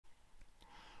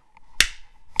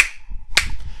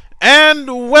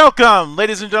And welcome,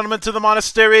 ladies and gentlemen, to the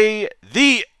monastery,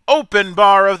 the open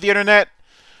bar of the internet,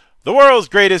 the world's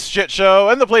greatest shit show,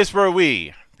 and the place where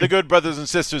we, the good brothers and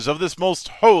sisters of this most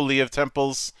holy of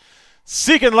temples,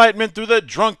 seek enlightenment through the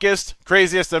drunkest,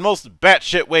 craziest, and most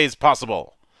batshit ways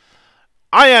possible.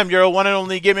 I am your one and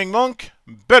only gaming monk,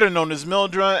 better known as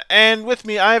Mildra, and with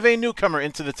me I have a newcomer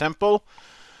into the temple,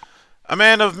 a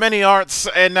man of many arts,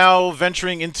 and now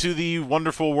venturing into the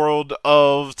wonderful world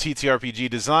of TTRPG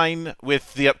design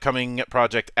with the upcoming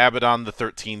project Abbadon, the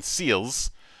 13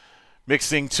 Seals,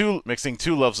 mixing two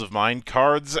loves of mine,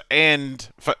 cards and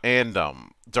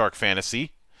dark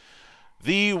fantasy.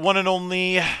 The one and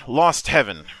only Lost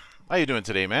Heaven. How you doing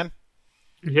today, man?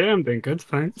 Yeah, I'm doing good.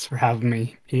 Thanks for having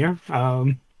me here.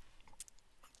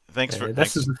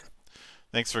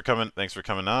 Thanks for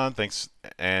coming on. Thanks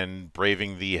and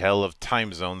braving the hell of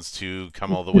time zones to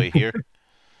come all the way here.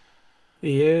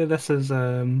 Yeah, this is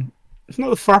it's not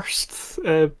the first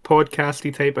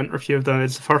podcasty type interview I've done.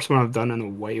 It's the first one I've done in a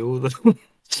while though.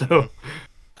 So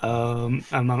I'm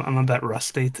a bit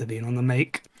rusty to being on the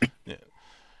mic.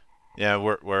 Yeah.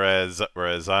 Whereas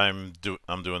I'm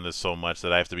doing this so much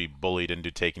that I have to be bullied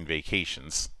into taking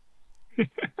vacations.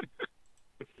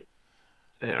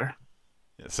 There.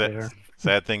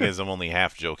 Sad thing is, I'm only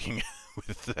half joking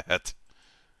with that.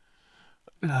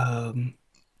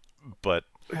 But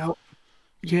well,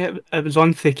 yeah, it was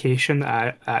on vacation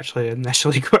that I actually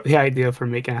initially got the idea for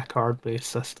making a card-based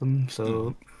system.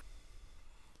 So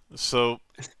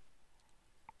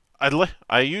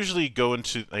I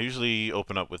usually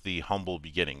open up with the humble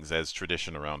beginnings as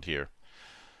tradition around here.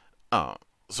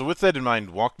 So with that in mind,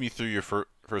 walk me through your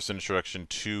first introduction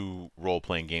to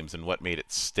role-playing games and what made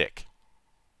it stick.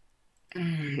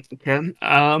 Okay.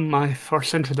 My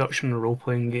first introduction to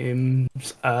role-playing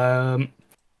games. I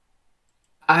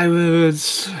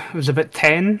was about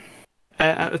 10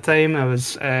 at the time. I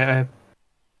was up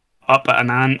at an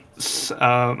aunt's.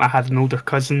 I had an older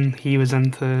cousin. He was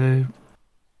into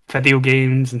video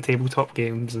games and tabletop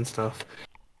games and stuff.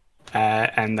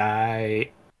 And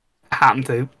I happened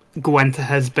to go into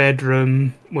his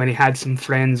bedroom when he had some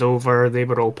friends over. They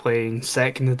were all playing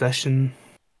second edition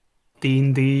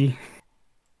D&D.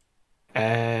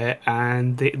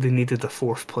 And they needed a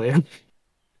fourth player.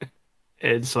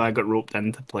 And so I got roped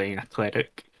into playing a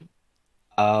cleric.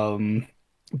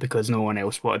 Because no one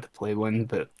else wanted to play one,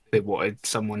 but they wanted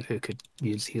someone who could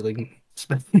use healing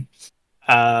spells.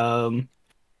 And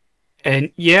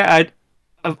yeah,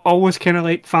 I've always kind of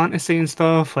liked fantasy and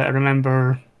stuff. Like I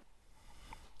remember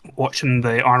watching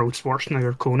the Arnold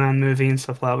Schwarzenegger Conan movie and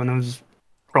stuff like that when I was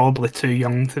probably too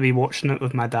young to be watching it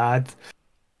with my dad.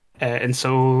 And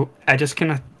so I just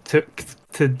kind of took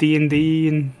to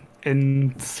D&D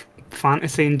and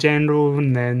fantasy in general,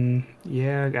 and then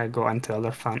yeah, I got into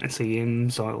other fantasy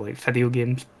games or like video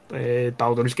games,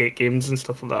 Baldur's Gate games and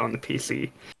stuff like that on the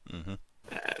PC.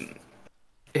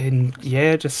 And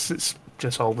yeah, it's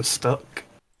just always stuck.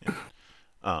 Yeah.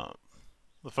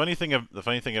 The funny thing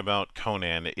about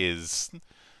Conan is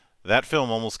that film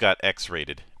almost got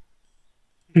X-rated.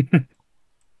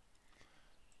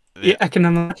 Yeah, I can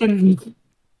imagine.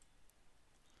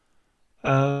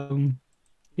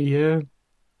 Yeah.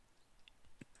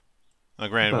 Now,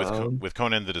 granted, with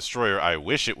Conan the Destroyer, I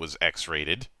wish it was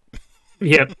X-rated.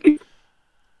 Yeah.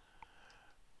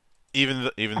 Even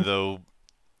though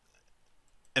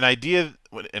an idea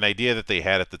that they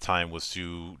had at the time was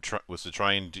to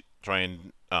try and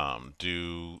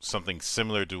do something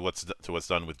similar to what's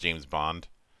done with James Bond,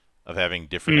 of having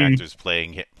different actors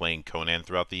playing Conan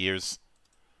throughout the years.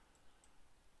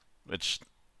 Which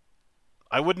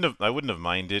I wouldn't have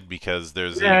minded, because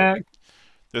there's a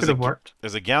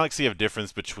galaxy of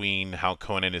difference between how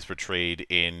Conan is portrayed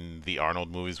in the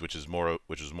Arnold movies, which is more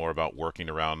about working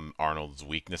around Arnold's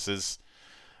weaknesses.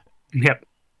 Yep.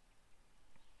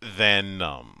 Than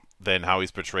how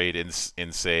he's portrayed in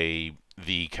say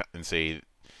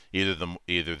either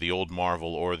the old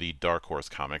Marvel or the Dark Horse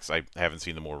comics. I haven't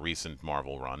seen the more recent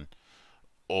Marvel run,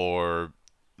 or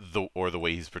the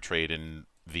way he's portrayed in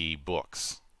the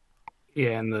books.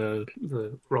 Yeah, and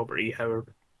the Robert E.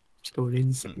 Howard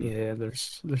stories. Yeah,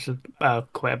 there's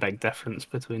quite a big difference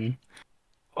between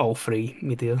all three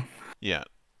media. Yeah,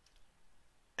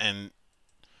 and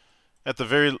at the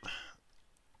very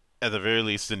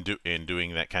least, in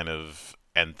doing that kind of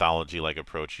anthology-like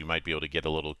approach, you might be able to get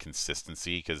a little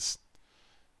consistency, because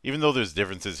even though there's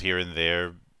differences here and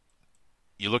there,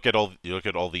 you look at all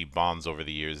the Bonds over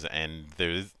the years, and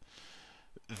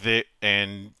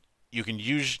you can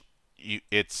use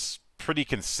it's pretty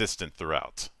consistent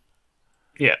throughout.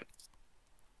 Yeah.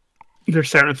 There's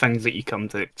certain things that you come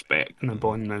to expect in a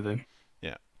Bond movie.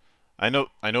 Yeah. I know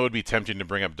it'd be tempting to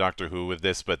bring up Doctor Who with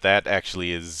this, but that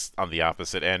actually is on the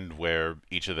opposite end, where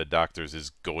each of the doctors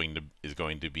is going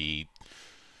to be.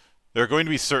 There are going to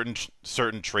be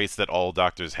certain traits that all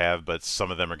doctors have, but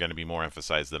some of them are going to be more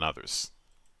emphasized than others.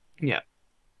 Yeah.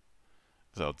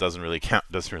 So it doesn't really count.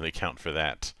 Doesn't really count for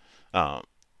that.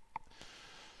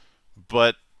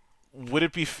 But would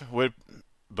it be would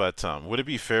it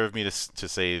be fair of me to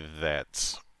say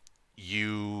that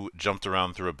you jumped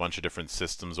around through a bunch of different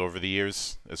systems over the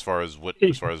years, as far as what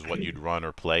you'd run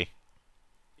or play?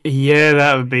 Yeah,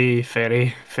 that would be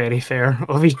very, very fair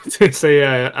of you to say.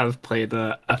 I've played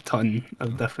a ton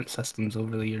of different systems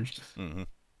over the years.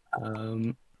 Mm-hmm.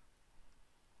 Um,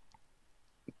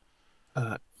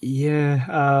 yeah,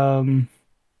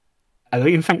 I don't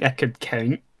even think I could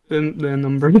count the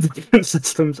number of different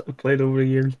systems I've played over the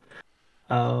years.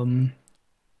 Um,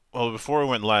 Well, before we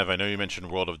went live, I know you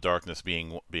mentioned World of Darkness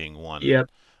being one. yep,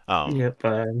 Um, yep.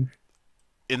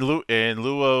 in lieu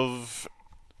of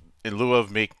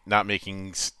not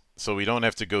making so we don't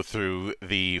have to go through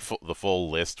the full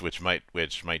list, which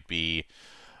might be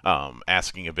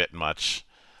asking a bit much.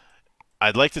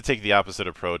 I'd like to take the opposite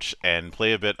approach and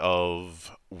play a bit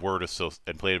of word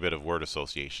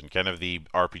association, kind of the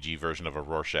RPG version of a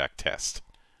Rorschach test.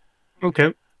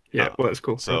 Okay. Yeah, Uh, well, that's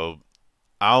cool. so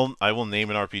I will name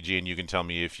an RPG and you can tell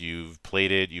me if you've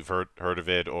played it, you've heard of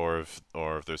it, or if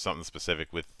there's something specific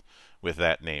with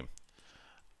that name.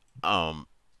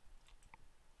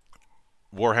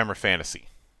 Warhammer Fantasy.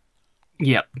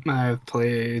 Yep, I've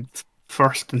played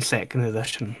first and second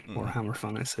edition Warhammer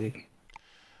Fantasy.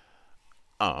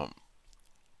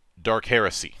 Dark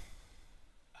Heresy.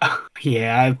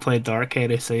 Yeah, I've played Dark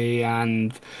Heresy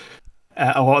and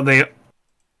a lot of the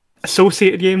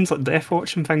associated games like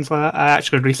Deathwatch and things like that. I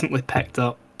actually recently picked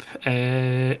up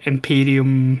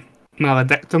Imperium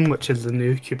Maledictum, which is the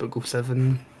new Cubicle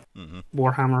 7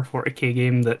 Warhammer 40k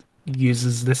game that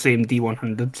uses the same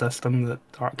D100 system that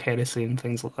Dark Heresy and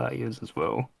things like that use as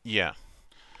well. Yeah.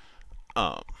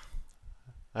 I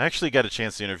actually got a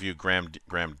chance to interview Graham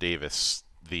Davis,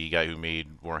 the guy who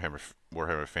made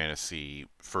Warhammer Fantasy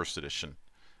First Edition,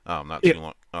 not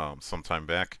too long, some time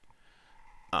back.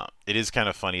 It is kind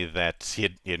of funny that he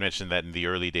had mentioned that in the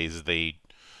early days they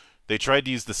tried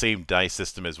to use the same dice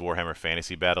system as Warhammer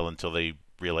Fantasy Battle until they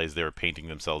realized they were painting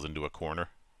themselves into a corner.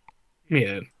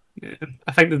 Yeah,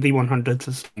 I think the D100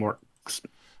 system works.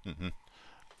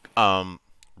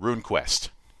 RuneQuest.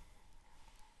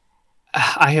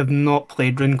 I have not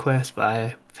played RuneQuest, but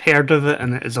I've heard of it,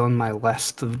 and it is on my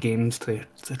list of games to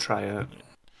try out.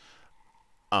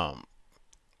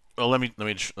 Well, let me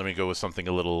go with something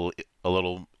a little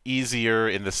easier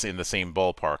in the same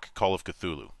ballpark. Call of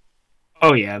Cthulhu.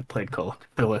 Oh yeah, I've played Call of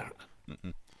Cthulhu.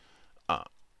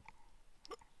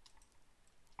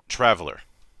 Traveler.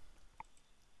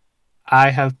 I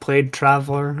have played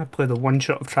Traveler. I played a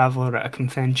one-shot of Traveler at a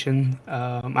convention.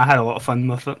 I had a lot of fun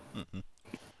with it.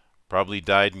 Probably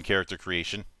died in character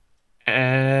creation.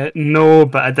 No,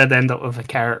 but I did end up with a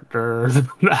character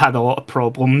that had a lot of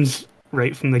problems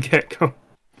right from the get-go.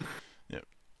 Yeah.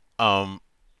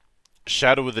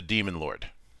 Shadow of the Demon Lord.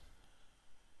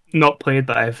 Not played,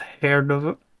 but I've heard of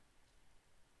it.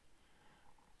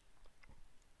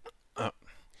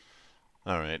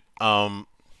 All right.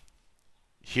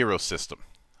 Hero System.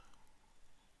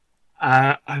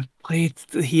 I've played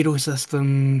the Hero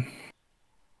System.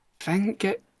 I think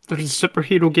there's a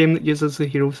superhero game that uses the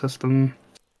Hero System.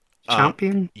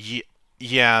 Champion?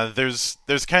 Yeah, there's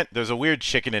a weird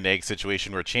chicken and egg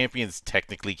situation where Champions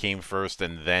technically came first,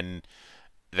 and then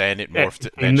it morphed.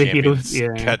 Then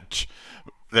Champions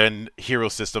then Hero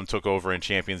System took over, and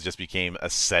Champions just became a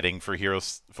setting for Hero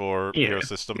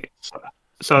System.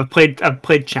 So I've played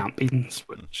Champions,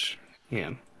 which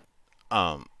Mutants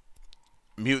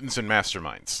and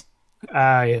Masterminds.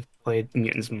 I have played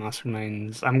Mutants and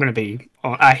Masterminds.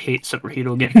 I hate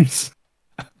superhero games,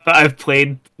 but I've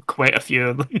played quite a few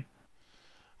of them.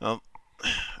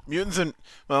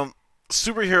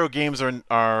 Superhero games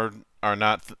are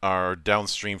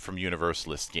downstream from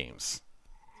Universalist games.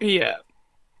 Yeah.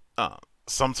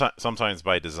 Sometimes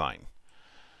by design.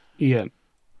 Yeah.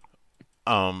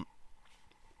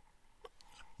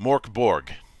 Mork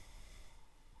Borg.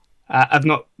 I've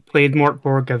not played Mork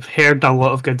Borg. I've heard a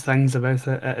lot of good things about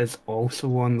it. It is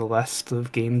also on the list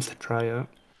of games to try out.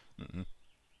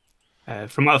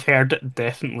 From what I've heard, it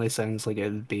definitely sounds like it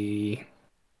would be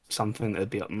something that would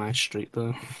be up my street,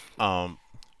 though.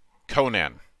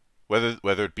 Conan, whether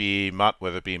it be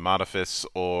Modifus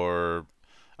or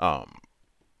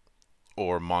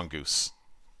Mongoose.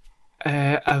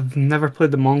 I've never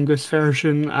played the Mongoose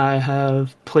version. I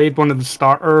have played one of the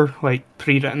starter, like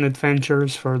pre-written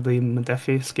adventures for the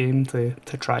Modiphius game to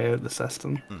try out the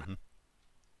system. Mm-hmm.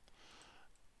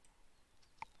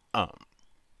 Um.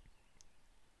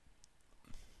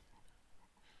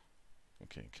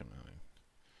 Okay, come on.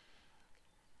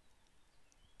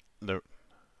 There.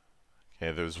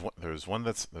 Okay, there's one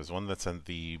that's in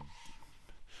the.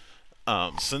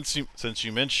 Since you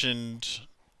mentioned,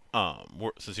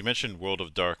 since you mentioned World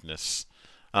of Darkness,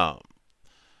 um,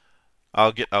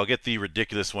 I'll get the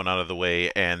ridiculous one out of the way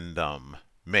and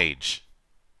Mage.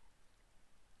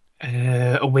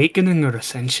 Awakening or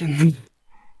Ascension?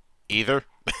 Either.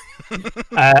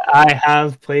 I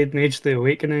have played Mage the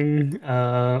Awakening.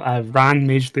 I've ran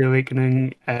Mage the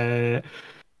Awakening.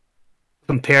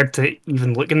 Compared to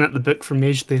even looking at the book for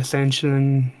Mage the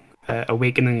Ascension,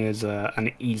 Awakening is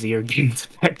an easier game to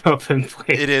pick up and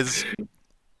play. It is.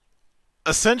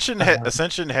 Ascension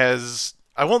has.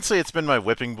 I won't say it's been my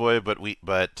whipping boy, but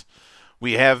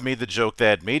we have made the joke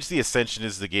that Mage the Ascension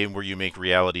is the game where you make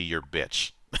reality your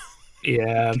bitch.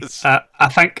 Yeah, I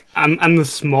think I'm in the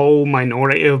small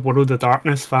minority of World of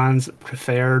Darkness fans that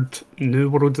preferred New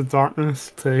World of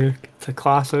Darkness to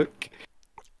Classic,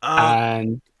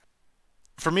 and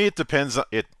for me, it depends.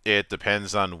 It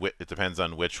depends on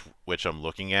which I'm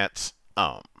looking at.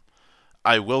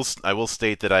 I will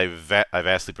state that I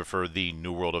vastly prefer the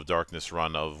New World of Darkness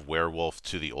run of Werewolf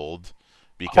to the old,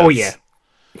 because oh yeah,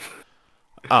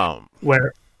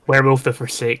 where Werewolf the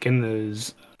Forsaken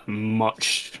is a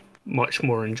much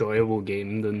more enjoyable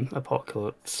game than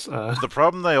Apocalypse. The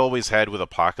problem I always had with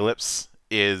Apocalypse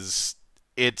is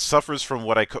it suffers from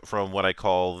what I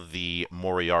call the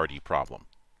Moriarty problem,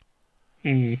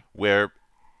 where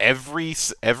every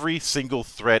single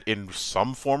threat in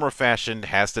some form or fashion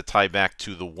has to tie back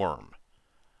to the worm.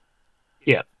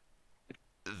 Yeah,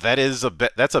 that's a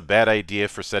bad idea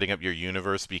for setting up your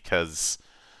universe, because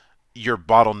you're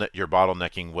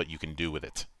bottlenecking what you can do with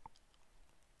it.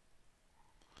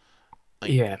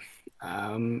 yeah.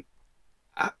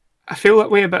 I feel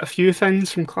that way about a few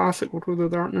things from Classic World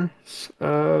of Darkness.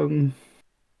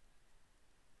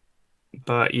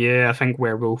 But yeah, I think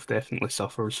Werewolf definitely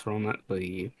suffers from it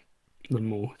the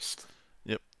most.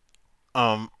 Yep.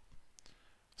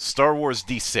 Star Wars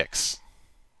D6.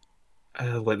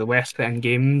 Like the West End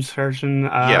Games version.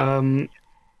 Yeah.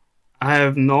 I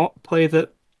have not played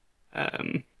it.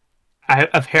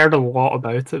 I've heard a lot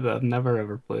about it, but I've never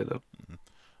ever played it.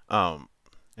 And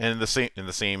in the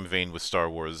same vein with Star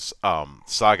Wars,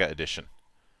 Saga Edition.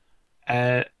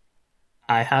 I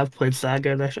have played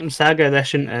Saga Edition. Saga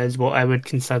Edition is what I would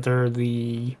consider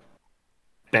the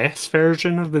best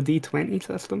version of the D20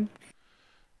 system.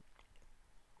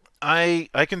 I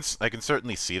can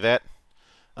certainly see that.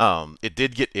 It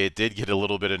did get a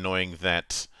little bit annoying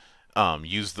that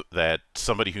that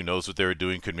somebody who knows what they were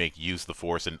doing could make use the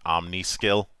Force an Omni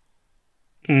skill.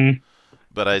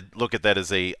 But I look at that as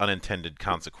a unintended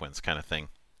consequence kind of thing.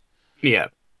 Yeah.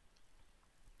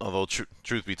 Although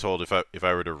truth be told, if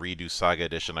I were to redo Saga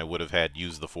Edition, I would have had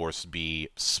use the Force be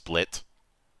split.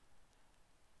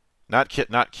 Not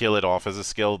kill it off as a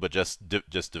skill, but just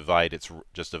divide its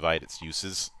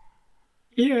uses.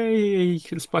 Yeah, you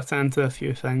can split it into a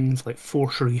few things like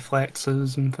force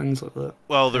reflexes and things like that.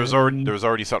 Well, there was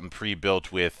already something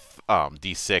pre-built with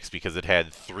D6, because it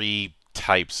had 3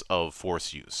 types of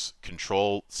force use: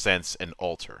 control, sense, and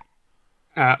alter.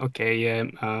 Okay, yeah.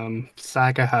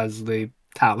 Saga has the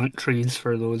talent trees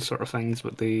for those sort of things,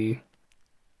 but they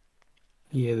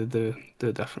do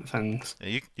different things.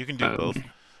 Yeah, you can do both.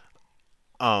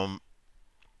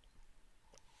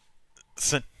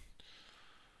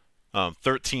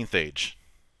 13th Age.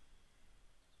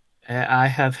 I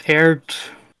have heard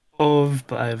of,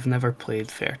 but I've never played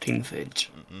 13th Age.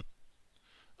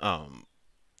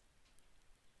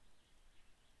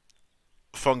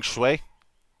 Feng Shui.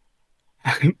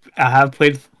 I have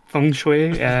played Feng Shui.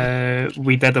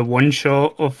 We did a one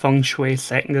shot of Feng Shui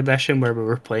second edition where we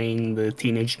were playing the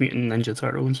Teenage Mutant Ninja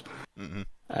Turtles,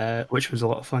 which was a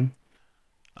lot of fun.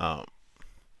 Well,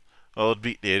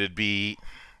 it'd be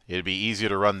easier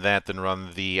to run that than run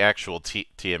the actual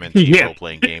TMNT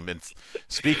role-playing game. And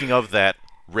speaking of that,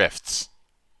 Rifts.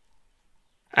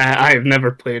 I have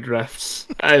never played Rifts.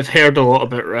 I've heard a lot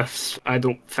about Rifts. I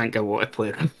don't think I want to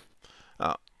play them.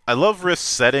 I love Rift's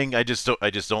setting. I just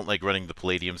don't like running the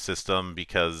Palladium system,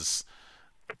 because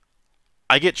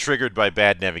I get triggered by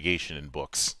bad navigation in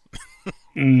books.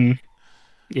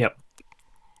 Yep.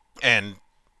 And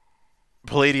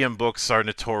Palladium books are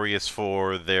notorious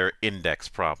for their index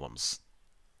problems.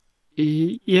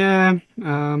 Yeah.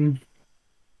 I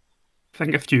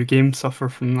think a few games suffer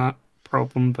from that.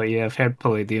 problem, but yeah, I've heard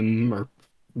Palladium are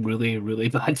really, really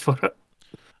bad for it.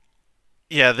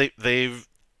 Yeah, they've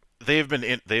been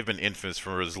infamous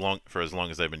for as long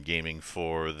as I've been gaming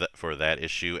for that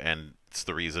issue, and it's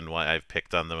the reason why I've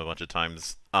picked on them a bunch of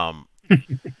times.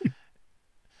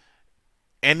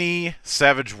 Any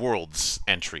Savage Worlds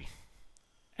entry.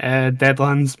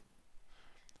 Deadlands.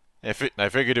 I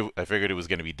figured it was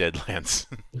going to be Deadlands,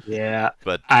 Yeah,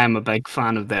 but I am a big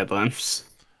fan of Deadlands.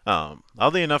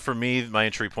 oddly enough for me, my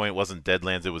entry point wasn't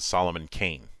Deadlands; it was Solomon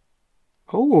Kane.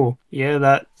 Oh, yeah,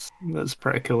 that's a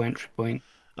pretty cool entry point.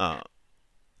 Uh,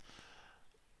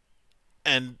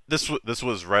 and this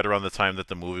was right around the time that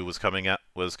the movie was coming out,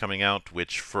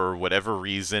 which for whatever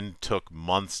reason took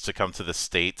months to come to the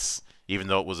States, even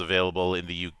though it was available in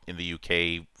the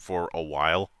UK for a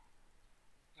while.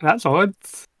 That's odd.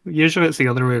 Usually it's the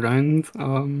other way around.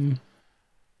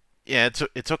 Yeah,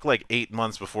 it took like 8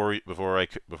 months before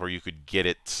you could get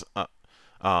it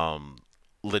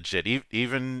legit.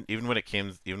 Even when it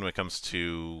comes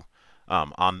to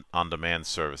on demand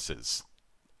services.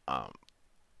 Um,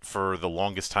 for the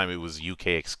longest time, it was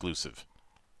UK exclusive.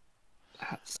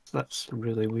 That's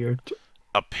really weird.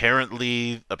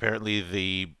 Apparently,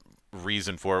 the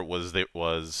reason for it was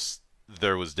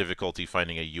there was difficulty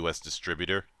finding a US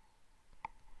distributor.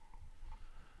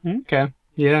 Okay.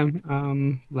 Yeah,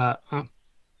 that I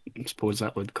suppose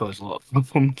that would cause a lot of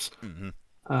problems. Hmm.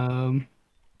 Um,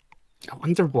 I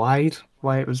wonder why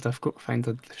it was difficult to find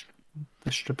a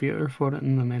distributor for it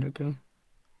in America.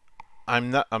 I'm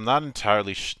not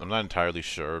entirely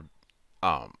sure.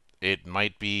 It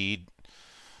might be.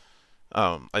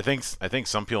 I think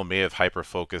some people may have hyper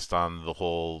focused on the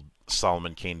whole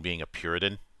Solomon Kane being a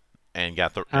Puritan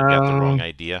got the Uh, wrong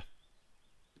idea.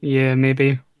 yeah,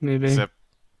 maybe. Except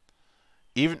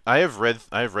even I have read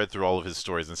through all of his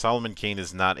stories, and Solomon Kane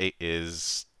is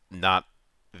not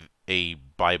a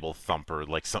Bible thumper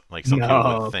like some people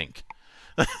would No. think.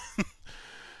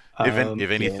 Yeah,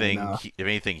 no. If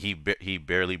anything,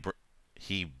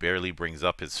 he barely brings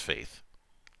up his faith.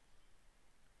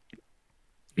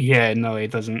 Yeah, no, he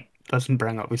doesn't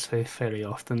bring up his faith very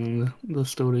often in the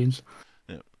stories.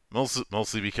 Yeah.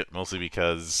 Mostly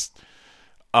because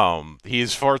he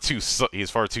is far too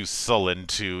sullen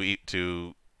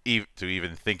to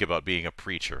even think about being a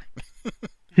preacher.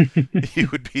 He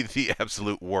would be the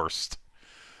absolute worst.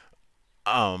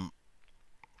 Um,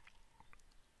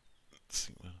 let's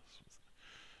see,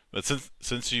 but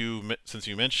since you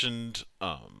mentioned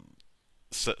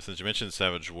since you mentioned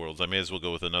Savage Worlds, I may as well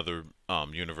go with another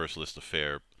Universalist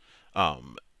affair.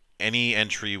 Um, any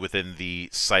entry within the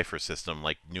Cipher system,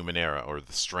 like Numenera or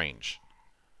the Strange.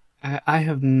 I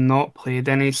have not played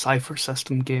any Cypher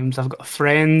system games. I've got a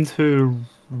friend who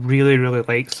really, really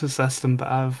likes the system, but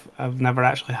I've never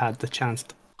actually had the chance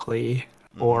to play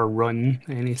Hmm. or run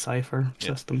any Cypher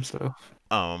Yeah. system, so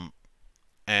Um,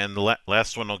 and the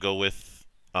last one I'll go with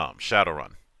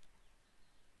Shadowrun.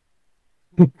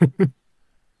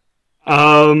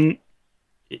 um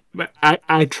but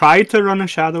I tried to run a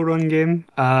Shadowrun game.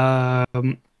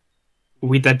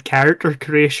 We did character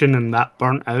creation and that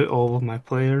burnt out all of my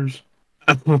players.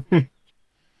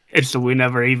 And so we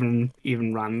never even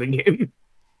ran the game.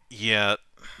 Yeah,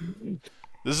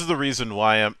 this is the reason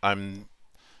why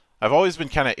I've always been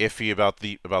kind of iffy about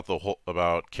the whole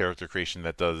about character creation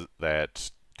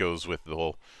that goes with the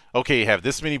whole. Okay, you have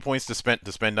this many points to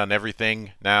spend on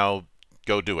everything. Now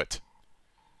go do it.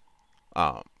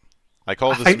 Um, I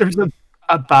call I this. think there's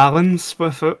a balance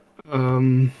with it.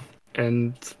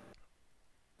 And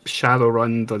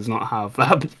Shadowrun does not have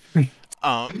that.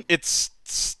 It's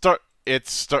start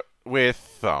with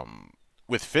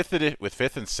fifth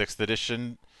and sixth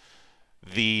edition.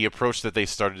 The approach that they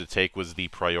started to take was the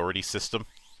priority system,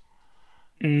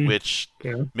 Mm, which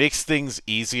yeah. makes things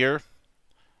easier.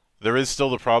 There is still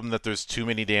the problem that there's too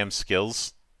many damn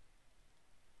skills.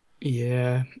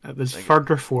 Yeah, it was Like,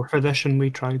 further fourth edition we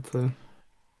tried to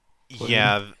play.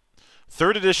 yeah,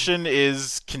 third edition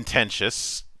is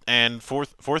contentious, and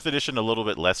fourth edition a little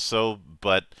bit less so,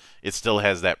 but it still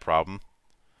has that problem.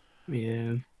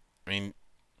 Yeah. I mean,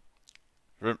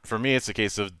 for me, it's a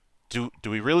case of do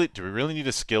we really need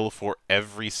a skill for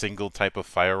every single type of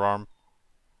firearm?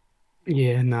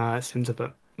 Yeah, nah, it seems a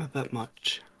bit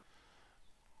much.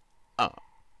 Uh,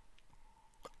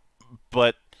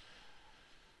 but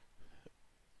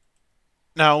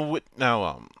now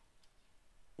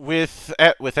with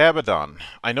Abbadon,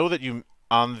 I know that you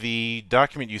on the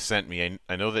document you sent me,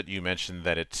 I know that you mentioned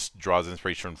that it draws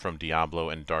inspiration from Diablo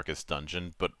and Darkest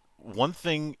Dungeon, but one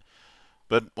thing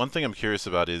I'm curious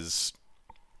about is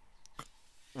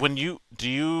when you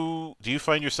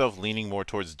find yourself leaning more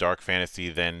towards dark fantasy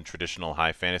than traditional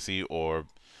high fantasy, or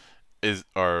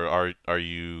are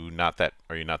you not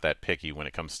that picky when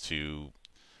it comes to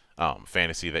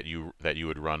fantasy that you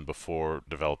would run before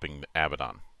developing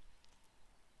Abbadon?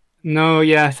 No,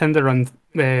 yeah, I tend to run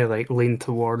like lean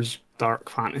towards dark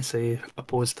fantasy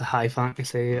opposed to high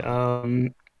fantasy. Hmm.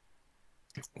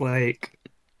 Like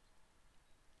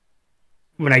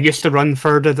when I used to run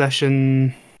third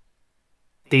edition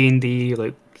D&D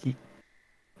like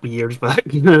years back,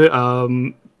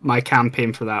 my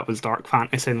campaign for that was dark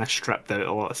fantasy, and I stripped out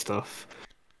a lot of stuff.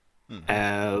 Hmm.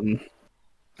 Um,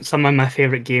 some of my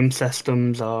favorite game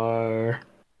systems are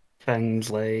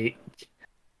things like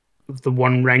the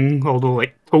One Ring, although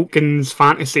like Tolkien's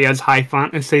fantasy is high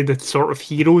fantasy, the sort of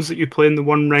heroes that you play in the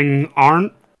One Ring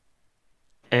aren't.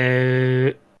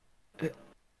 Uh,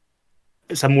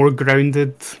 it's a more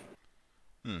grounded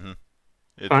Hmm.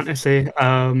 It's fantasy,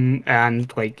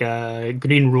 and like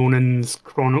Green Ronin's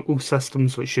Chronicle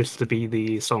systems, which used to be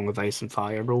the Song of Ice and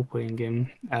Fire role playing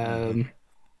game. hmm.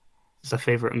 It's a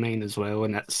favorite of mine as well,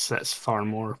 and it's far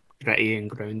more gritty and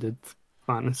grounded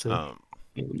fantasy. Um,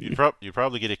 Um, you'd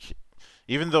probably get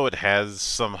even though it has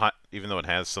some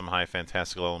high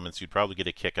fantastical elements, you'd probably get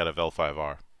a kick out of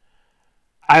L5R.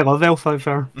 I love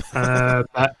L5R,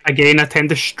 but again, I tend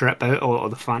to strip out a lot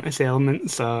of the fantasy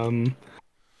elements.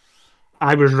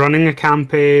 I was running a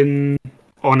campaign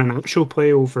on an actual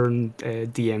play over in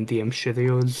DMDM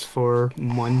Studios for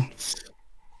months,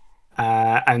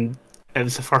 and it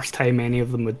was the first time any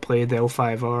of them had played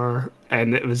L5R,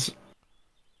 and it was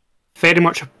very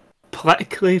much a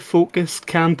politically focused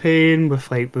campaign with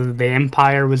like the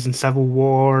Empire was in civil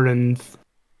war, and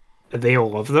they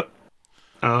all loved it.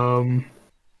 Um,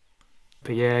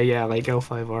 but yeah, I like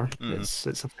L5R. Hmm. It's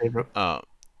a favorite. Uh,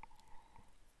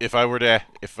 if I were to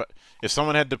if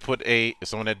someone had to put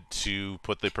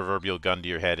the proverbial gun to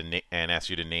your head and ask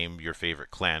you to name your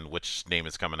favorite clan, which name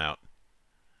is coming out?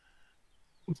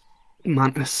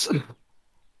 Mantis.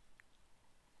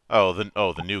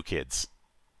 The new kids.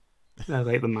 I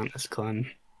like the Mantis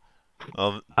clan.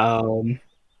 Oh, Um,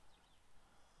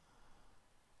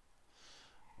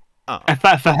 oh, if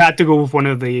I had to go with one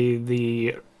of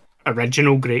the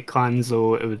original Great Clans,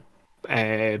 though, it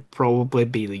would probably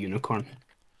be the Unicorn.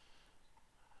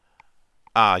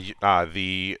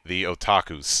 the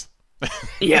otakus.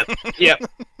 Yep, yep.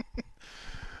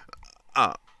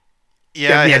 Uh, Give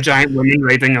yeah, me a giant woman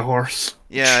riding a horse.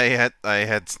 yeah, I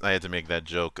had to make that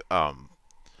joke.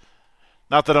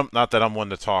 Not that I'm one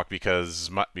to talk because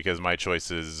my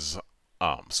choice is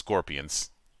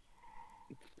scorpions.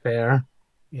 Fair.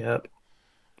 Yep.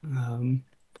 Um,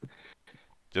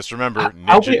 Just remember,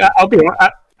 I'll ninja. be I'll be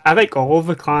I like all of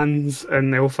the clans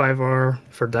in L5R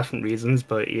for different reasons,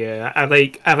 but yeah, I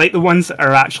like the ones that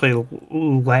are actually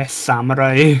less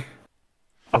samurai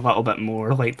a little bit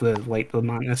more, like the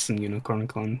Mantis and Unicorn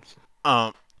clans.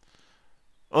 Um,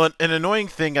 well, an annoying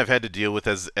thing I've had to deal with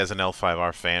as an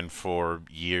L5R fan for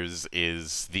years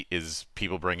is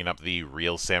people bringing up the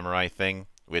real samurai thing,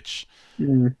 which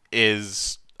Mm.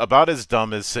 is about as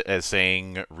dumb as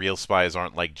saying real spies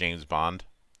aren't like James Bond.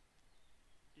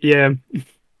 Yeah.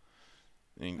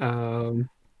 I mean, Um,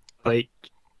 like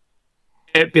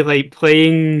it'd be like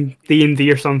playing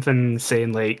D&D or something,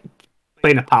 saying like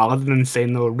playing a paladin and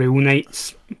saying they're real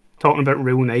knights, talking about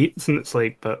real knights, and it's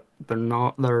like, but they're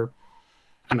not. They're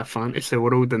in a fantasy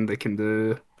world and they can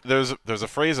do there's a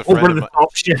phrase a friend over of the mine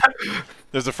top shit.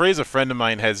 there's a phrase a friend of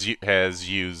mine has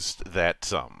used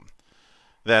that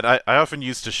I often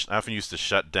used to I often used to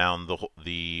shut down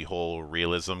the whole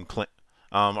realism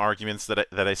arguments that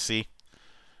I see.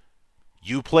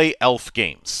 You play elf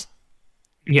games.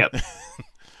 Yep.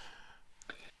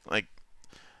 Like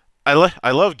I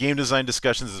love game design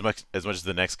discussions as much as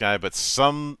the next guy, but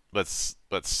some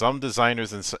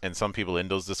designers and some people in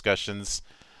those discussions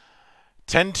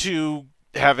tend to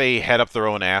have a head up their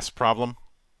own ass problem.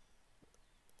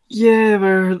 Yeah,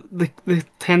 where they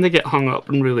tend to get hung up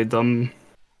in really dumb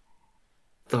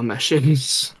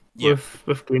issues Yeah.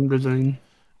 with game design.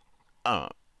 Uh,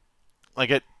 like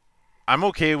it I'm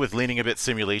okay with leaning a bit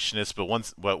simulationist,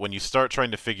 but when you start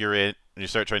trying to figure in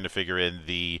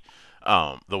the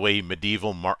way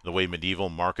medieval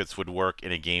markets would work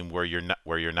in a game where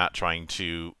you're not trying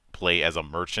to play as a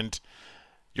merchant,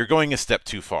 you're going a step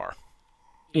too far.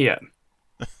 Yeah.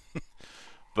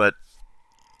 But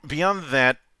beyond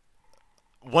that,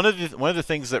 one of the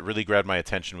things that really grabbed my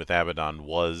attention with Abbadon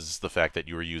was the fact that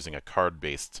you were using a card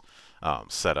based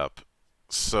setup.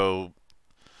 So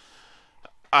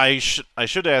I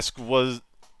should ask,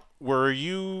 were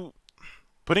you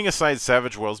putting aside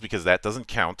Savage Worlds because that doesn't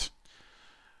count?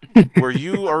 Were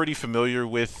you already familiar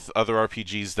with other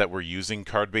RPGs that were using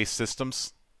card-based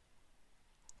systems?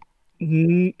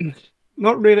 N-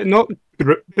 Not really, not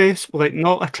group based, like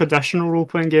not a traditional role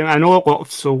playing game. I know a lot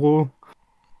of solo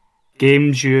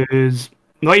games use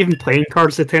not even playing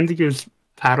cards. They tend to use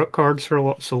tarot cards for a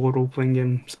lot of solo role playing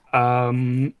games.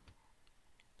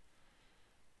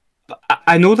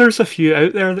 I know there's a few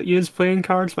out there that use playing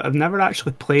cards, but I've never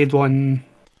actually played one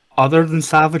other than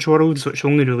Savage Worlds, which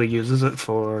only really uses it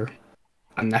for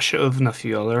initiative and a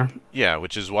few other Yeah,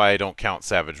 which is why I don't count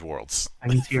Savage Worlds.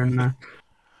 things here and there.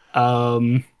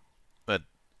 Um, But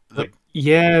the but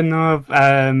yeah, no,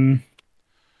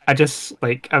 I just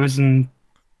like I was in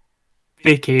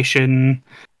vacation.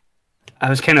 I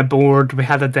was kind of bored. We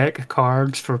had a deck of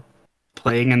cards for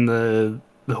playing in the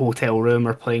hotel room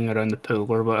or playing around the pool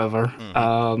or whatever.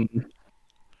 mhm.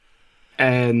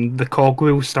 And the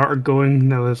cogwheel started going.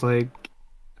 And I was like,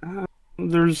 uh,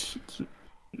 "There's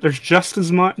just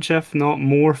as much, if not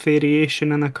more,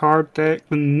 variation in a card deck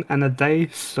than in a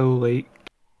dice. So like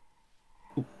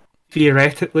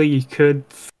theoretically, you could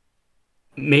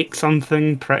make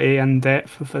something pretty in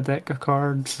depth with a deck of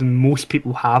cards, and most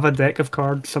people have a deck of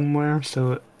cards somewhere.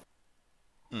 So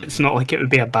it's Mhm. not like it would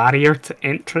be a barrier to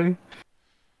entry.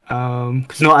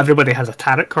 Because not everybody has a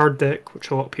tarot card deck, which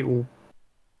a lot of people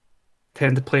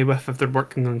tend to play with if they're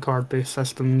working on card-based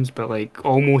systems. But like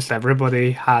almost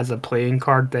everybody has a playing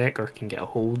card deck or can get a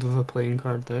hold of a playing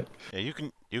card deck. Yeah, you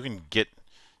can get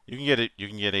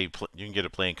a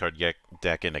playing card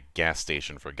deck in a gas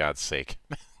station, for God's sake.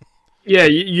 Yeah,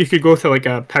 you could go to like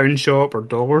a pound shop or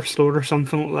dollar store or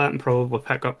something like that and probably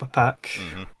pick up a pack.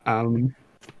 Hmm. Um,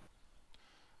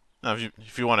 Now,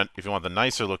 if you want the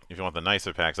nicer look, if you want the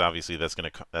nicer packs, obviously that's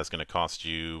gonna cost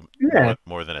you yeah,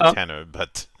 more than a uh, tenner.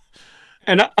 But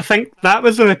and I think that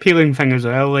was an appealing thing as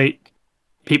well. Like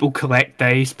people collect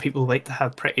dice, people like to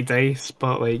have pretty dice,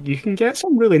 but like you can get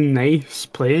some really nice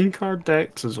playing card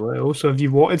decks as well. So if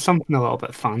you wanted something a little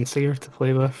bit fancier to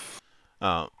play with,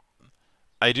 uh,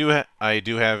 I do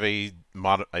have a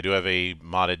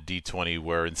modded D20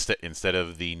 where instead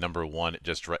of the number one, it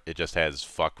just has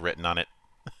fuck written on it.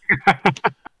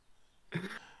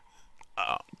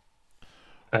 Uh,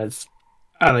 as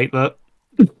I like that.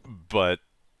 but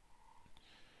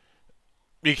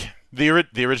the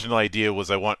original idea was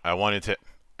I wanted to,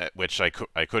 which I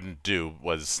couldn't do,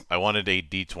 was I wanted a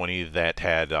D20 that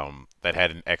had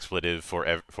an expletive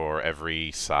for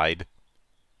every side.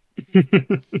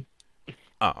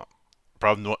 Uh,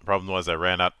 problem was I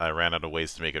ran out of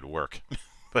ways to make it work.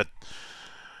 But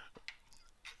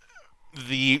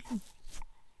the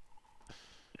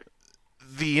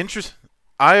the interest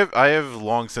I have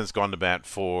long since gone to bat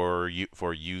for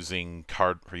using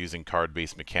card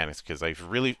based mechanics, because I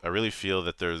really feel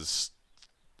that there's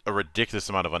a ridiculous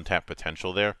amount of untapped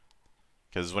potential there.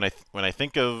 Because when I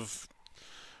think of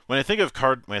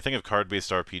card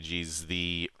based RPGs,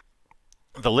 the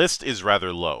list is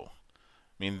rather low.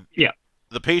 I mean, Yeah.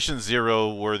 the Patient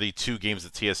Zero were the two games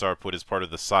that TSR put as part of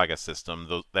the Saga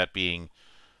system, that being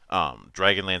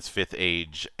Dragonlance Fifth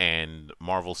Age and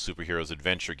Marvel Superheroes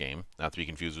Adventure Game, not to be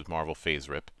confused with Marvel Phase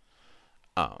Rip.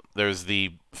 There's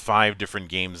the 5 different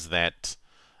games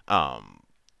um,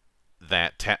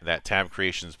 that Tab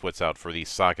Creations puts out for the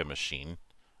Saga machine.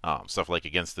 Stuff like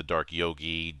Against the Dark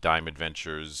Yogi, Dime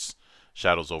Adventures,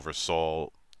 Shadows over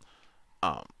Soul,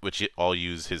 which all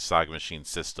use his Saga machine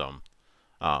system.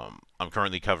 I'm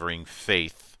currently covering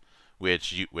Faith,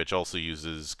 which also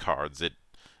uses cards. It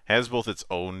has both its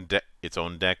own deck,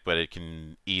 but it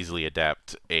can easily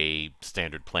adapt a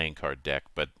standard playing card deck.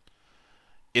 But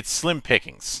it's slim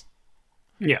pickings.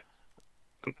 Yeah.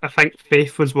 I think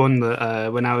Faith was one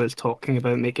that when I was talking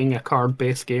about making a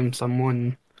card-based game,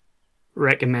 someone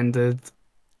recommended,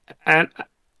 and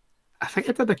I think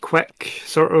I did a quick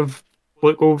sort of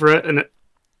look over it, and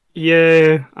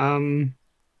yeah,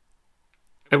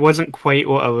 it wasn't quite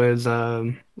what I was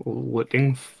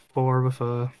looking for with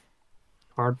a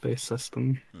card-based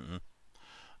system. Mm-hmm.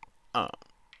 Uh,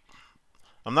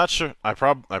 I'm not sure. I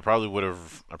probably would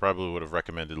have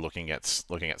recommended looking at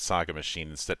Saga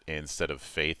Machine instead of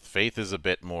Faith. Faith is a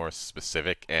bit more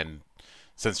specific, and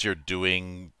since you're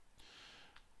doing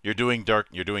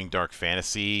dark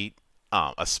fantasy,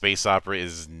 a space opera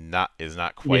is not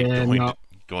quite Yeah, going not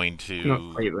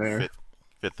to quite there.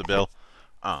 fit the bill.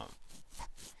 Um,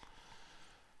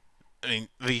 I mean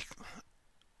the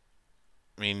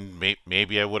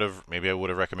maybe I would have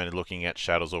recommended looking at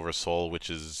Shadows over Soul, which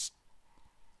is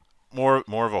more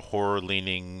of a horror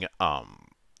leaning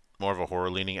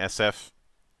SF.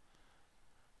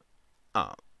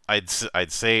 Uh,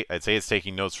 I'd say it's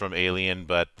taking notes from Alien,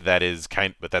 but that's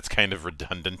kind of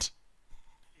redundant.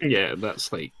 Yeah,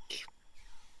 that's like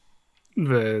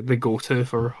the go-to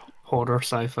for horror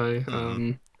sci-fi.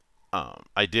 Hmm.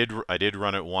 I did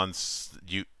run it once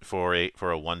for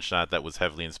a one shot that was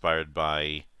heavily inspired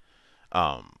by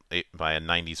by a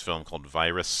 '90s film called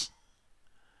Virus,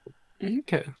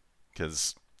 Okay.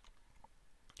 because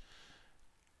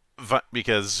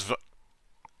because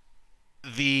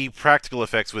the practical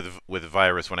effects with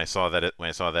Virus, when I saw that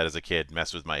as a kid,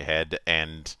 messed with my head.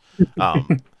 And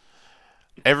um,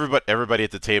 everybody at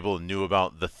the table knew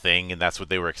about the Thing, and that's what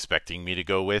they were expecting me to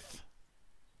go with.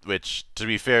 Which, to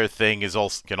be fair, Thing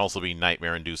can also be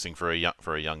nightmare inducing for a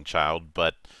young child,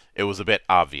 but it was a bit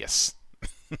obvious.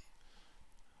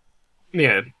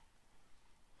 Yeah.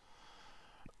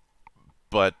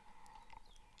 But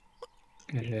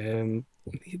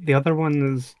The other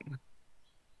one is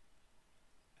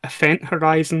Event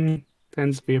Horizon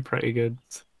tends to be a pretty good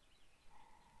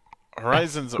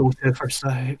Horizons, go-to for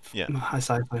yeah.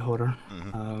 sci-fi horror.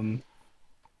 Hmm.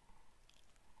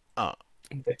 Uh,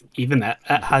 But even it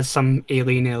has some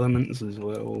alien elements as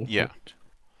well. yeah.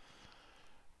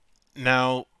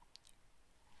 Now,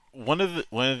 one of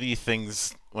the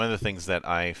things that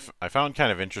I found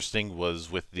kind of interesting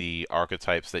was with the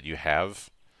archetypes that you have.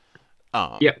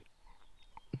 Um, Yeah.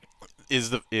 is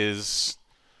the is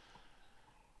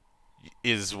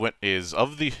what is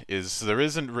of the is there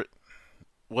isn't re-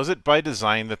 Was it by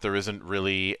design that there isn't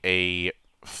really a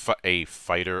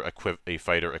fighter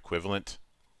equivalent?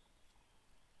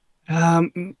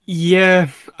 Yeah.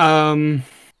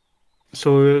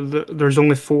 So there's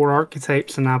only 4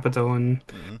 archetypes in Abbadon.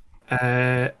 Hmm.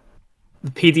 Uh,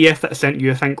 the PDF that I sent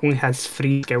you, I think, only has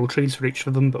 3 skill trees for each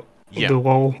of them, but Yeah.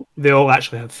 they all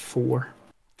actually have four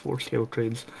skill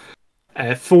trees.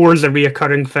 4 is a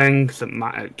reoccurring thing because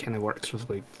it kind of works with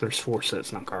like there's 4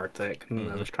 sets in a card deck, and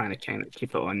I Hmm. was trying to kind of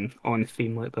keep it on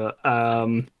theme like that.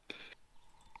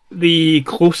 The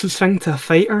closest thing to a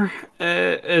fighter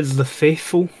is the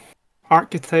Faithful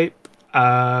archetype.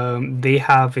 They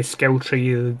have a skill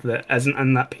tree that isn't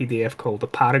in that PDF called the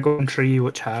Paragon tree,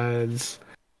 which has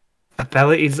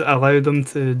abilities that allow them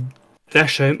to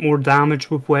dish out more damage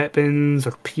with weapons,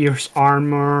 or pierce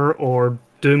armor, or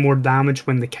do more damage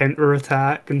when they counter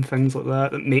attack and things like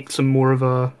that. That makes them more of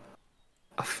a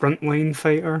frontline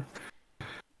fighter.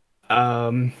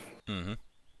 Hmm.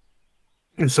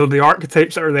 And so the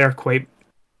archetypes that are there are quite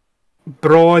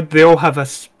broad. They all have a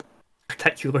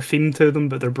particular theme to them,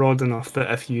 but they're broad enough that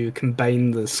if you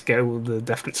combine the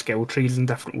different skill trees in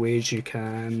different ways, you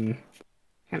can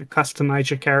kind of customize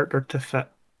your character to fit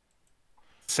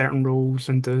certain roles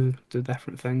and do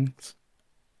different things.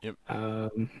 Yep.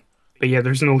 But yeah,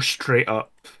 there's no straight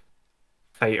up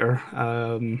fighter.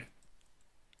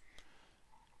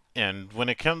 And when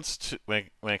it came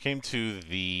to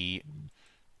the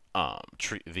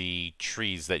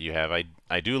trees that you have,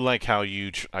 I do like how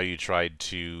you tried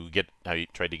to get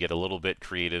a little bit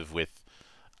creative with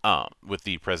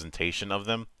the presentation of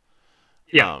them.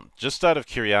 Yeah. Just out of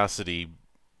curiosity,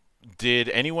 did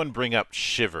anyone bring up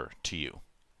Shiver to you?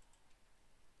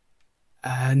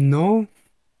 No.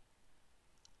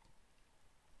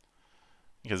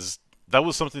 Because that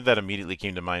was something that immediately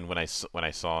came to mind when I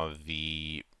saw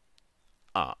the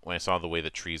way the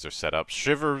trees are set up.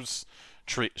 Shiver's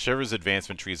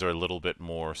advancement trees are a little bit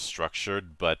more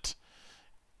structured, but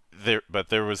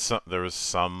there was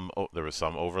some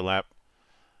overlap.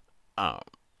 Um,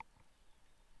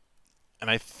 and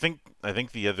I think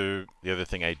the other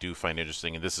thing I do find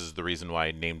interesting, and this is the reason why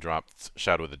I name dropped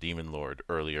Shadow of the Demon Lord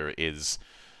earlier, is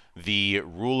the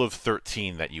rule of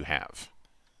 13 that you have.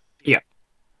 Yeah.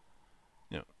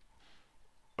 You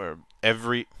know,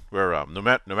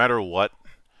 no matter what,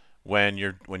 when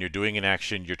you're doing an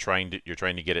action, you're trying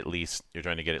to get at least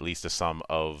a sum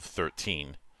of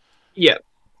 13. Yeah.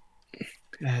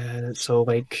 So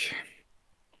like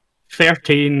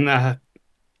 13.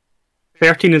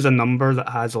 13 is a number that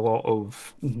has a lot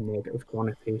of negative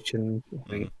connotations, I Hmm.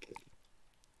 think.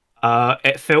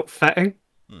 It felt fitting.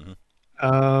 Hmm.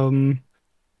 Um,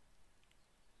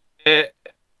 it,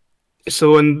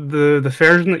 so in the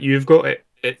version that you've got,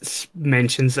 it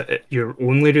mentions that you're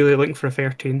only really looking for a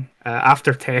 13.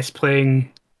 After test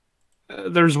playing,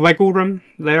 there's wiggle room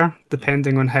there,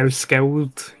 depending on how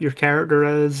skilled your character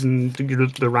is, and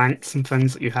the ranks and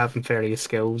things that you have in various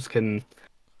skills can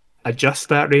adjust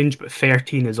that range, but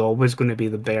 13 is always going to be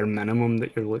the bare minimum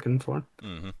that you're looking for.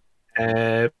 Hmm.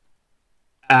 Uh,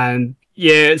 and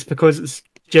yeah, it's because it's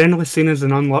generally seen as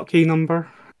an unlucky number,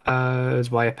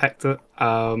 is why I picked it.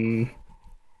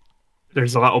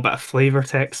 there's a little bit of flavor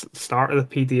text at the start of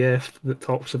the PDF that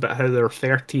talks about how there are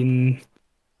 13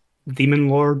 demon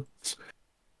lords,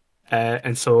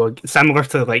 and so similar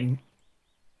to like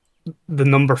the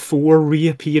number 4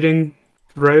 reappearing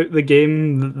throughout the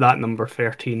game, that number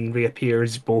 13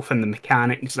 reappears both in the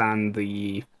mechanics and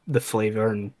the flavor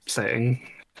and setting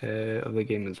of the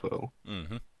game as well.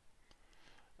 Mm-hmm.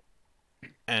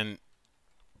 And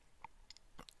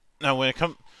now when it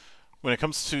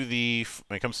comes to the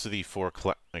four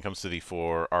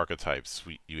archetypes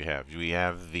we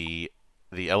have the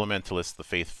elementalist, the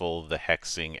faithful, the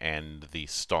hexing, and the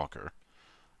stalker.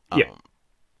 Yeah.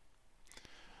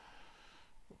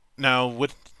 Now,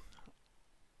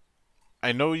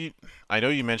 I know you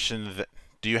mentioned that.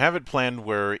 Do you have it planned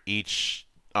where each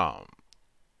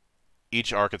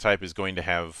archetype is going to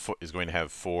have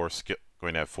four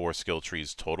skill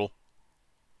trees total?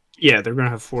 Yeah, they're going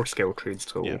to have 4 skill trees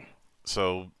total. Yeah.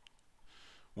 So,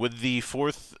 would the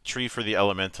 4th tree for the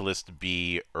elementalist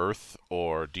be Earth,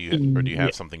 or do you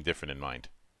have something different in mind?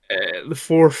 The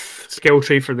 4th skill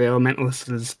tree for the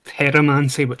elementalist is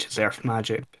Pyromancy, which is Earth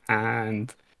magic,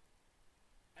 and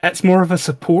it's more of a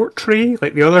support tree.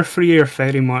 Like the other 3 are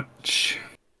very much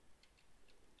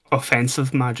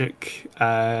offensive magic.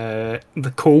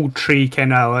 The cold tree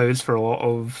kind of allows for a lot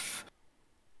of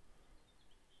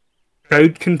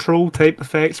crowd control type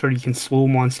effects where you can slow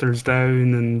monsters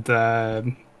down and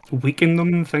weaken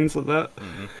them and things like that.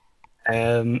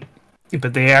 Mm-hmm.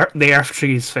 But the earth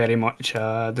tree is very much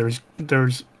there's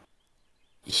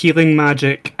healing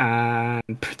magic and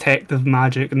protective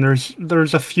magic, and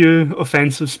there's a few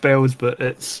offensive spells, but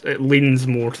it leans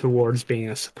more towards being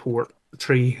a support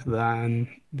tree than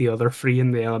the other 3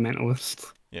 in the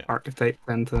elementalist archetype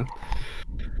tend to.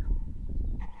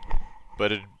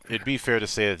 But it'd be fair to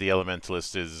say that the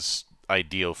elementalist is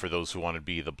ideal for those who want to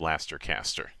be the blaster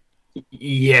caster.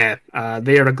 Yeah,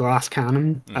 they are a glass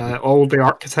cannon. Mm-hmm. All the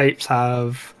archetypes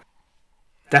have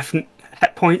different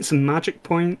hit points and magic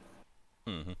point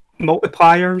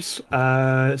multipliers.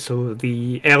 So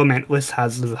the elementalist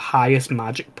has the highest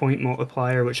magic point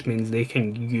multiplier, which means they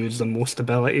can use the most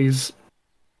abilities.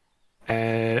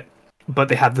 But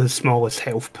they have the smallest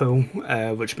health pool,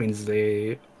 which means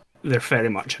they're very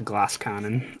much a glass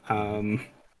cannon.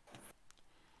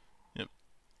 Yep.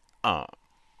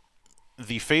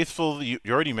 The faithful. You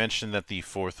already mentioned that the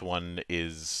 4th one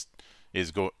that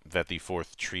the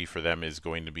 4th tree for them is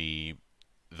going to be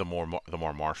the more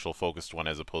martial focused one,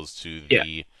 as opposed to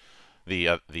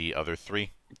the other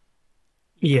 3.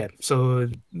 Yeah. So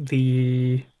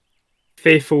the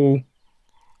faithful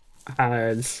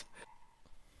has,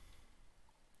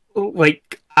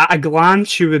 like, at a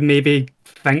glance, you would maybe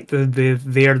think that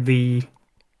they're the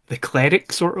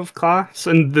cleric sort of class,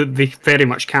 and they very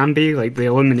much can be. Like, the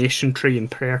illumination tree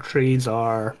and prayer trees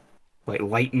are like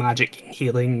light magic and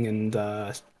healing and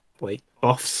like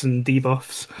buffs and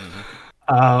debuffs.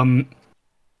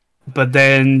 But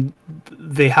then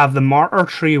they have the martyr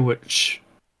tree, which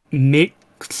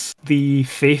makes the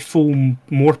faithful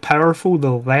more powerful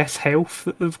the less health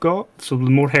that they've got. So the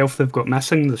more health they've got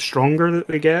missing, the stronger that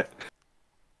they get.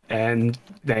 And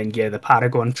then, the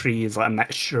Paragon tree is like a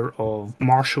mixture of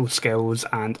martial skills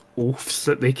and oaths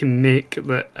that they can make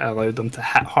that allow them to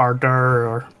hit harder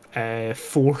or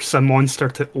force a monster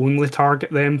to only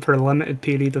target them for a limited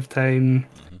period of time.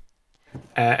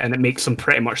 And it makes them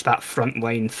pretty much that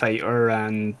frontline fighter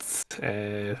and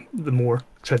the more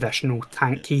traditional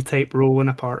tanky type role in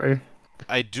a party.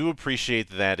 I do appreciate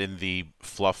that in the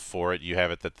fluff for it, you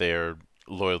have it that their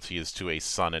loyalty is to a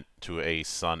sun and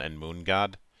moon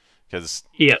god. Because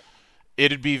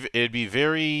it'd be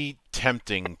very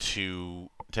tempting to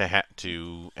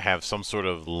have some sort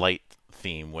of light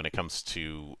theme when it comes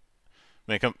to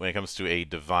a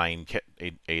divine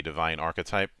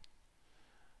archetype.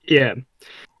 Yeah,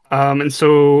 and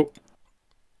so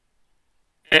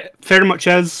it very much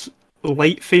is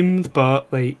light themed,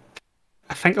 but like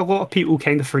I think a lot of people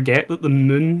kind of forget that the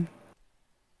moon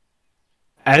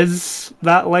is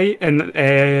that light,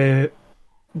 and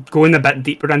going a bit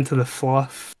deeper into the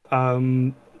fluff,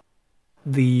 the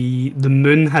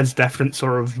moon has different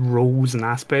sort of roles and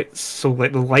aspects. So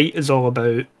like the light is all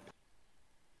about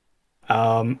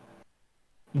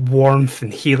warmth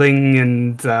and healing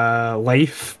and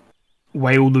life,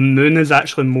 while the moon is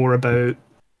actually more about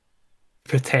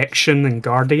protection and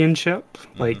guardianship.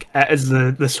 Like it is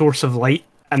the source of light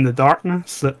and the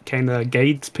darkness that kind of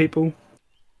guides people.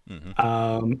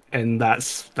 And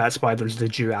that's why there's the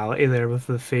duality there with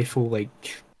the faithful.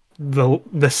 Like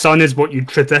the sun is what you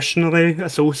traditionally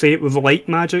associate with light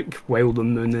magic, while the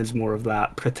moon is more of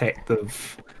that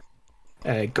protective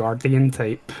guardian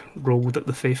type role that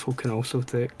the faithful can also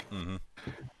take. Mm-hmm.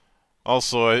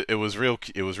 Also, it was real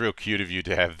cute of you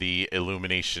to have the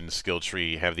illumination skill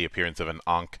tree have the appearance of an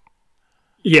Ankh.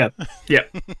 Yeah, yeah.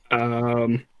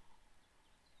 All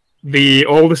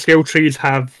the skill trees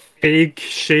have vague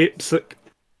shapes that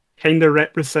kind of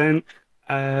represent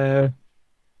uh,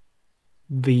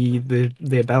 the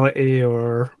ability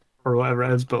or whatever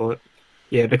it is, but like,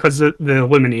 yeah, because the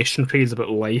illumination tree is about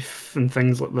life and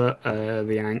things like that.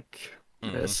 The Ankh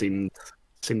Mm-hmm. seemed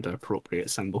an appropriate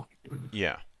symbol.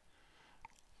 Yeah,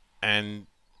 and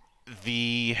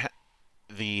the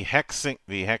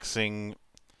hexing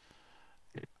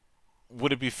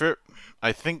would it be fair?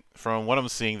 I think from what I'm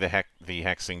seeing, the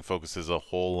hexing focuses a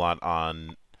whole lot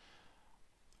on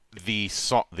the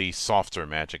softer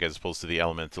magic as opposed to the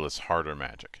elementalist harder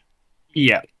magic.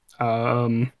 Yeah.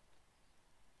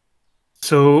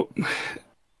 So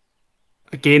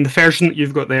again, the version that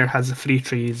you've got there has the three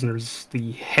trees, and there's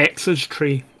the hexes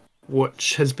tree,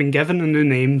 which has been given a new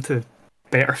name to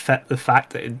better fit the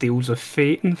fact that it deals with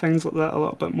fate and things like that a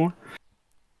little bit more.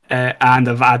 And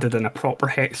I've added in a proper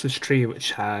hexes tree,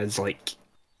 which has like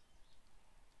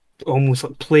almost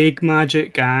like plague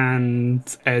magic and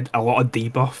a lot of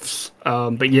debuffs.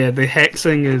 But yeah, the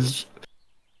hexing is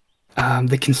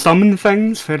they can summon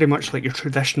things very much like your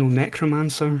traditional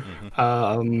necromancer.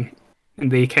 And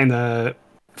they kind of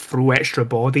throw extra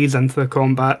bodies into the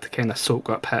combat to kind of soak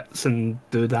up hits and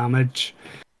do damage.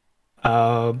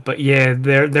 But yeah,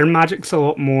 their magic's a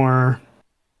lot more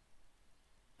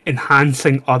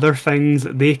enhancing other things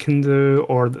that they can do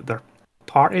or that their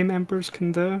party members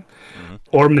can do,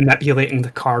 or manipulating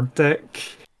the card deck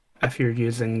if you're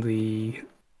using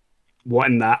what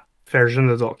in that version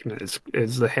of the document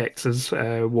is the hexes.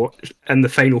 What in the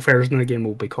final version of the game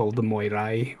will be called the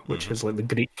Moirai, which is like the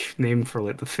Greek name for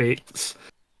like the fates.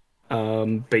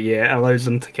 But yeah, it allows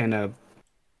them to kind of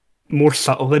more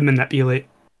subtly manipulate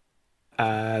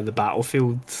the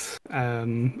battlefield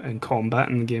and combat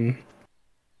in the game.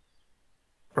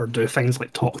 Or do things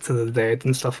like talk to the dead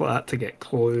and stuff like that to get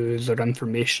clues or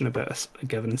information about a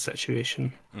given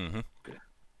situation.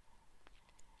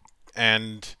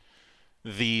 And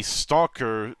the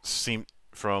Stalker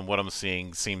from what I'm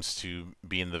seeing, seems to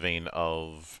be in the vein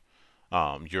of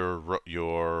your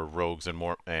rogues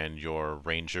and your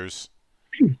rangers.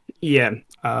 Yeah,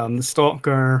 the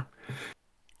Stalker,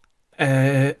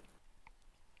 as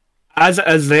it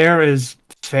is there, is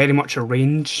very much a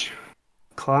range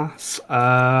class.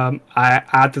 I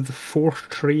added the fourth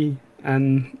tree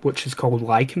in, which is called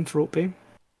Lycanthropy,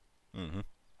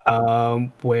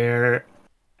 where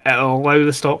it'll allow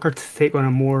the Stalker to take on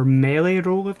a more melee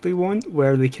role if they want,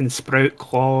 where they can sprout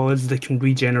claws, they can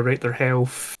regenerate their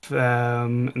health,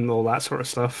 and all that sort of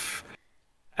stuff.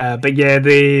 But yeah,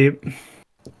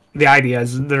 the idea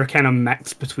is they're kind of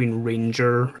mixed between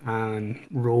ranger and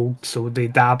rogue, so they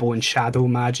dabble in shadow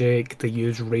magic, they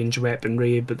use range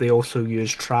weaponry, but they also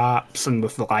use traps, and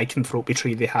with the lycanthropy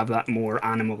tree they have that more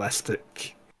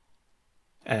animalistic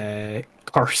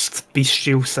cursed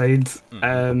bestial side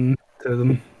to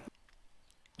them.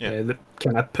 That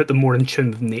kind of put them more in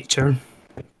tune with nature.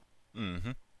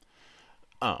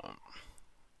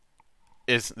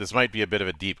 This might be a bit of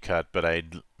a deep cut, but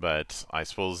I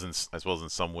suppose in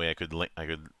some way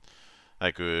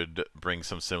I could bring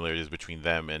some similarities between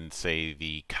them and say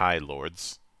the Kai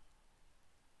Lords.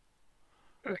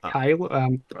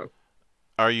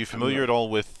 Are you familiar at all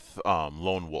with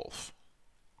Lone Wolf?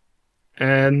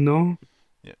 No.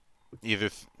 Yeah,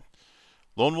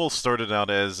 Lone Wolf started out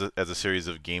as a series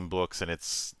of game books, and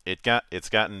it's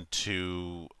gotten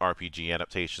two RPG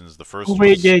adaptations. The first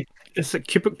yeah, is it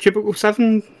Cubicle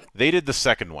 7? They did the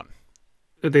second one.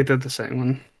 They did the second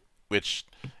one. Which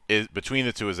is between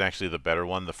the two is actually the better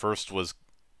one. The first was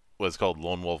called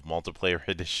Lone Wolf Multiplayer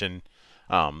Edition,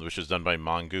 which was done by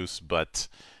Mongoose, but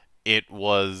it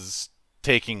was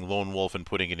taking Lone Wolf and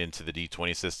putting it into the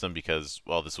D20 system because,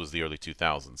 well, this was the early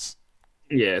 2000s.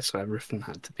 Yeah, so everything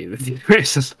had to be the D20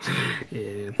 system.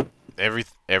 Yeah.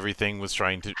 Everything was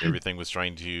trying to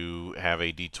have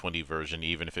a D20 version,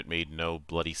 even if it made no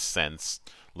bloody sense.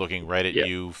 Looking right at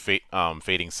you,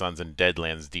 Fading Suns and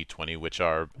Deadlands D20, which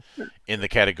are in the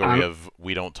category of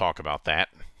we don't talk about that.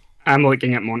 I'm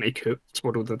looking at Monty Cook's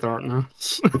World of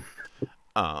Darkness.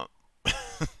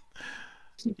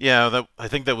 Yeah, I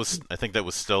think that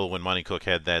was still when Monty Cook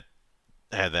had that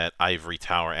ivory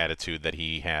tower attitude that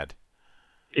he had.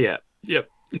 Yeah. Yep.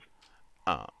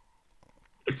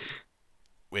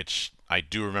 Which I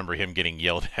do remember him getting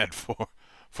yelled at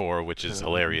for which is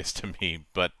hilarious to me.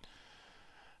 But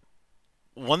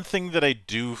one thing that I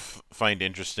do find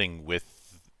interesting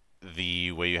with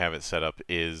the way you have it set up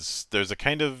is there's a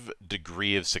kind of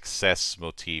degree of success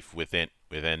motif within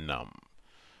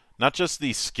not just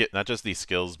these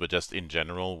skills, but just in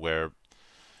general, where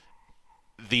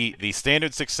the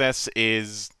standard success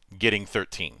is getting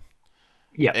 13.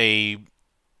 Yeah.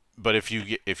 But if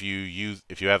you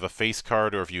have a face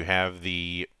card, or if you have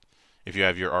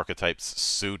your archetype's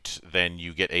suit, then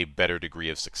you get a better degree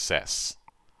of success.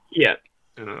 Yeah.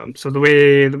 So the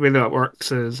way that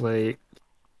works is like,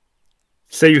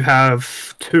 say you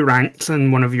have 2 ranks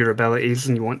in one of your abilities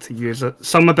and you want to use it.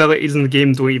 Some abilities in the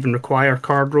game don't even require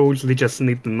card rolls; they just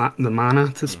need the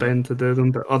mana to spend to do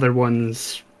them. But other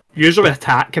ones, usually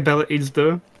attack abilities,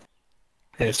 do.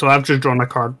 So I've just drawn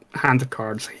a hand of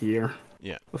cards here.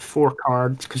 Yeah. With 4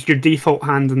 cards, because your default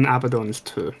hand in Abbadon is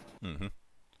 2.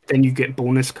 Then you get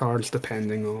bonus cards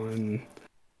depending on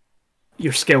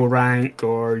your skill rank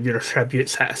or your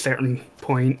attributes at a certain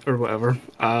point or whatever.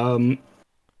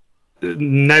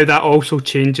 Now that also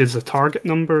changes the target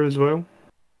number as well.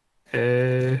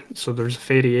 So there's a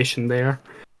variation there.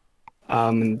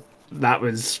 And that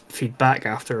was feedback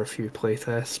after a few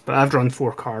playtests. But I've drawn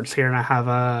 4 cards here, and I have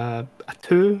a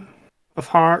 2 of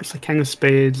hearts, a king of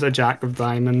spades, a jack of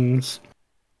diamonds,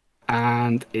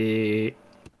 and a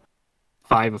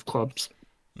 5 of clubs.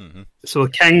 So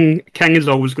king is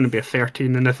always going to be a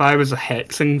 13, and if I was a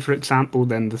hexing, for example,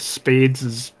 then the spades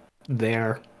is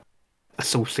there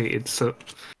associated. So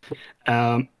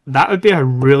that would be a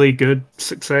really good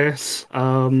success,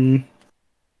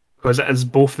 because it is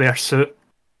both their suit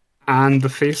and the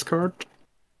face card.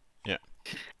 Yeah.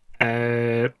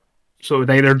 So it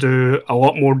would either do a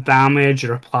lot more damage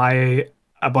or apply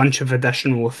a bunch of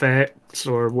additional effects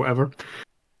or whatever.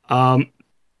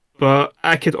 But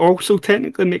I could also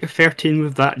technically make a 13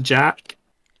 with that jack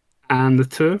and the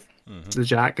 2. The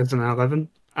jack is an 11.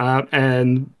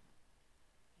 And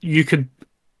you could,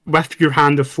 with your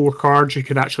hand of 4 cards, you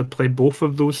could actually play both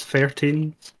of those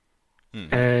 13s.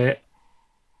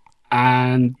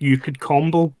 And you could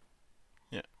combo.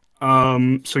 Yeah.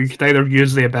 So you could either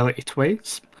use the ability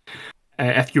twice.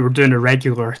 If you were doing a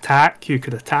regular attack, you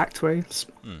could attack twice.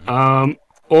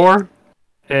 Or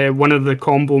one of the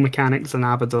combo mechanics in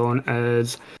Abbadon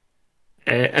is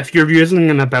if you're using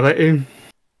an ability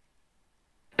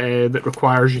that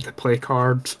requires you to play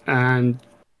cards, and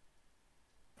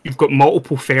you've got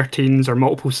multiple 13s or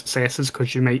multiple successes,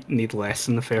 because you might need less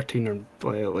than the 13,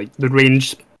 or like the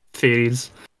range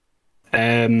varies.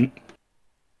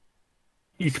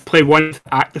 You could play one to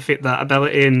activate that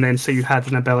ability, and then say you had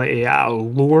an ability at a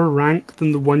lower rank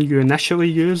than the one you initially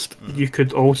used, you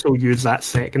could also use that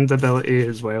second ability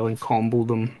as well and combo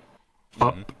them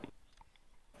up.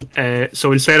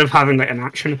 So instead of having like an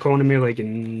action economy like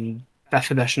in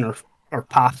 5th edition or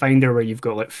Pathfinder, where you've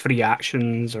got like 3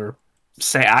 actions or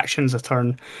set actions a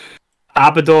turn,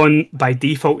 Abbadon by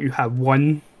default you have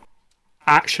 1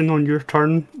 action on your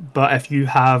turn, but if you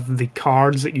have the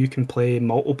cards that you can play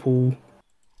multiple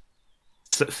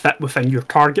that fit within your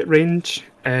target range,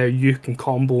 you can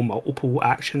combo multiple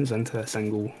actions into a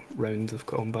single round of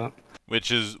combat. Which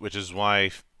is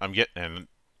why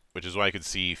I could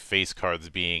see face cards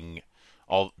being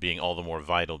all the more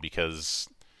vital, because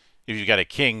if you got a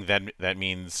king, then that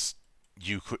means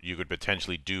you could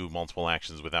potentially do multiple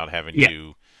actions without having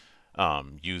to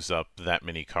use up that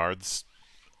many cards.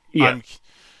 Yeah.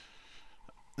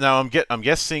 I'm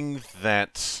guessing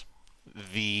that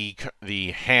the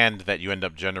hand that you end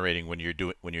up generating when you're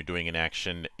doing an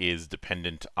action is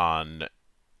dependent on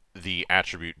the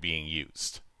attribute being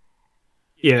used.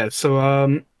 Yeah.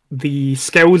 So the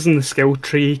skills in the skill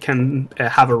tree can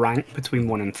have a rank between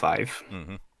 1 and 5.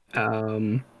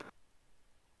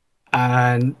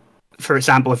 And for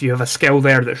example, if you have a skill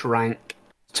there that's rank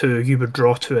 2, you would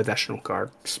draw 2 additional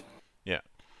cards. Yeah.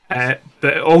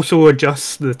 But it also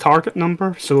adjusts the target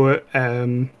number. So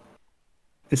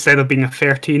instead of being a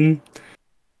 13,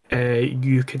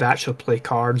 you could actually play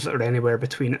cards that are anywhere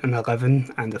between an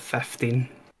 11 and a 15.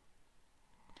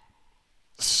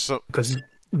 So, because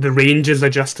the range is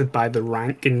adjusted by the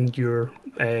rank in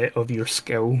of your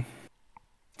skill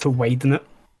to widen it.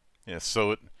 Yeah.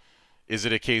 So, is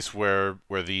it a case where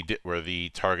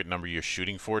the target number you're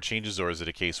shooting for changes, or is it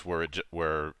a case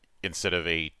where instead of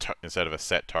a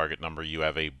set target number, you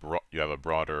have a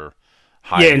broader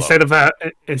high? Yeah, low?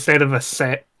 instead of a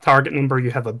set target number,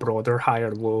 you have a broader high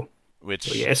or low.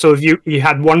 Which so if you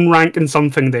had 1 rank in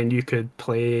something, then you could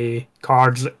play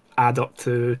cards that add up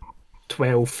to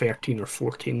 12, 13, or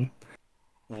 14.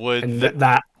 Would and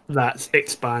that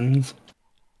expands.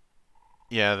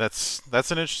 Yeah, that's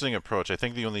an interesting approach. I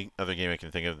think the only other game I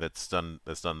can think of that's done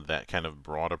that kind of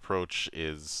broad approach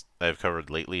is that I've covered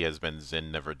lately has been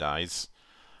Zen Never Dies.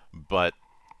 But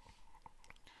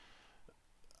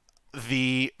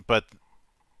but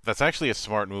that's actually a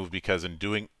smart move because in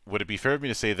doing would it be fair for me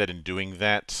to say that in doing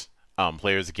that,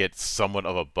 players get somewhat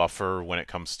of a buffer when it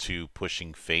comes to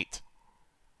pushing fate?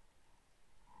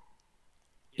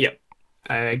 Yep.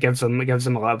 It gives them a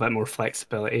little bit more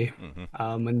flexibility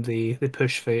Hmm. when they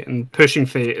push fate. And pushing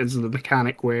fate is the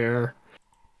mechanic where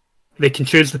they can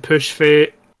choose to push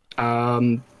fate.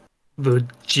 The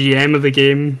GM of the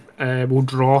game will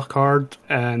draw a card,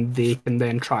 and they can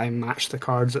then try and match the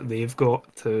cards that they've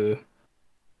got to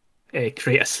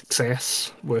create a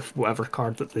success with whatever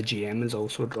card that the GM has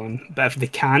also drawn. But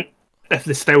if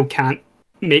they still can't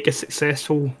make a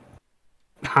successful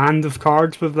hand of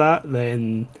cards with that,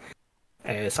 then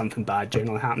something bad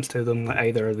generally happens to them. Like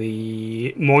either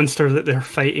the monster that they're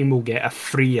fighting will get a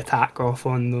free attack off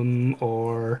on them,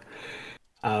 or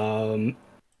um,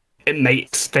 it might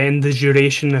extend the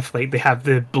duration if like they have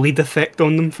the bleed effect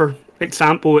on them. For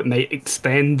example, it might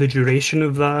extend the duration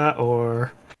of that,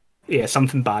 or yeah,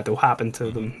 something bad will happen to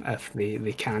Hmm. them if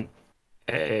they can't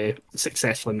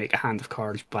successfully make a hand of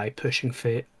cards by pushing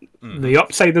fate. Hmm. The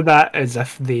upside of that is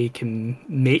if they can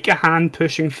make a hand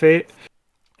pushing fate,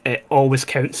 it always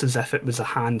counts as if it was a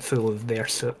handful of their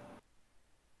suit,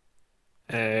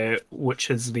 which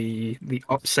is the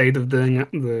upside of doing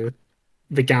it.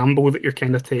 The gamble that you're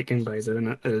kind of taking by doing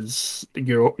it is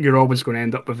you're always going to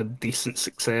end up with a decent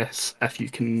success if you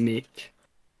can make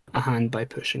a hand by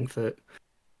pushing fate.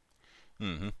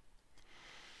 Hmm.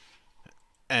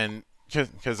 And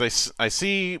because I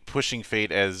see pushing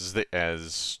fate as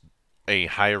a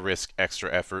high risk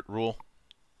extra effort rule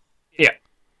Yeah,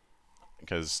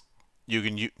 because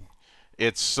you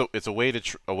it's a way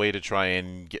to a way to try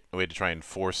and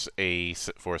force a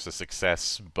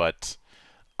success, but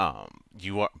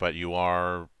you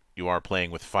are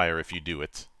playing with fire if you do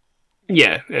it.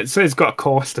 yeah, it's got a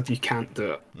cost if you can't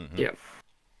do it. Hmm. Yeah,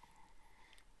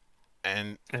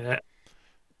 And uh,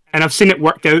 and I've seen it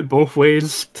worked out both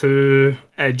ways to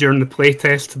during the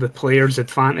playtest to the player's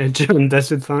advantage and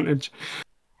disadvantage,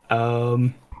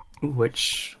 um,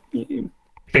 which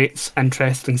creates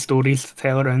interesting stories to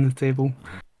tell around the table.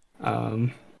 Mhm.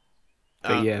 Um,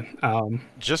 but uh, yeah,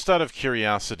 just out of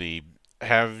curiosity,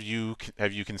 have you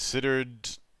considered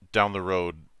down the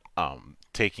road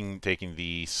taking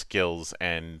the skills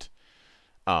and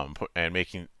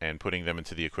making and putting them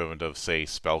into the equivalent of say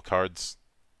spell cards?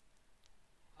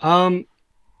 um,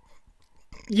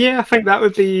 yeah, I think that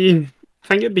would be. I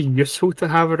think it'd be useful to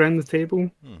have around the table.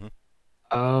 Hmm.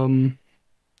 Um,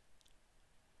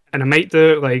 and I might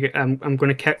do like I'm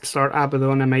going to kickstart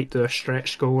Abbadon. I might do a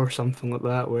stretch goal or something like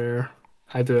that where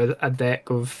I do a deck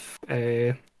of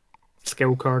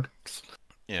skill cards.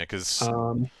 Yeah, because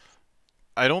Um,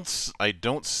 I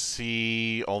don't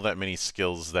see all that many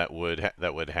skills that would have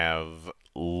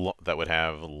that would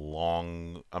have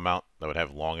long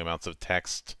amounts of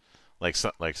text, like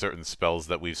like certain spells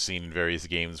that we've seen in various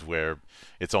games where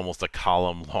it's almost a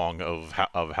column long of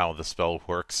how the spell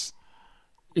works.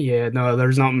 yeah, no,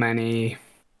 there's not many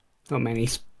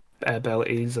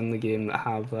abilities in the game that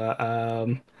have that.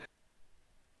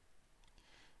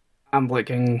 I'm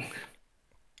looking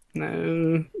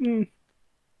no,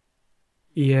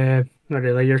 yeah, not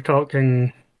really. You're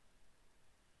talking.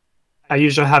 I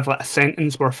usually have like a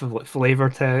sentence worth of like flavor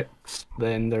text.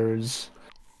 Then there's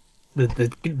the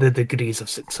degrees of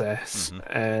success,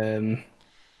 Hmm.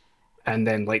 and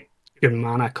then like your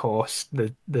mana cost,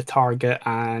 the target,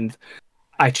 and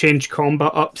I changed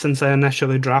combat up since I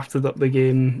initially drafted up the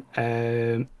game.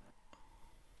 Uh,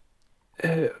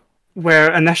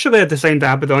 where initially I designed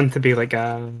Abaddon to be like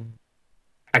a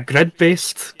grid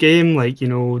based game, like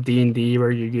D&D,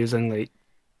 where you're using like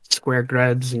square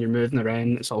grids and you're moving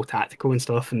around. It's all tactical and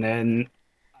stuff. And then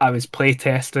I was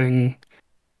playtesting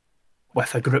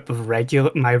with a group of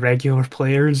regular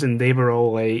players, and they were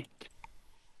all like,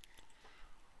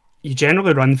 "You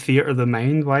generally run theater of the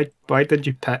mind. Why did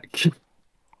you pick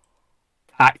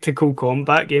tactical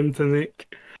combat game to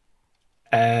make?"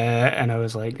 And I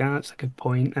was like, that's a good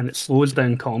point, and it slows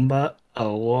down combat a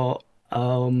lot.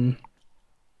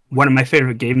 One of my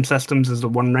favorite game systems is the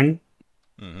One Ring,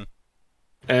 Hmm.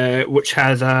 which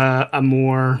has a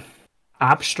more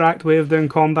abstract way of doing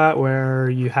combat where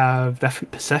you have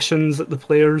different positions that the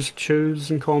players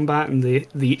choose in combat, and they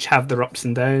each have their ups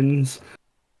and downs.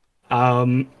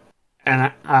 Um,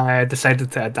 and I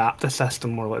decided to adapt a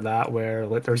system more like that, where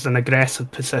like there's an aggressive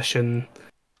position,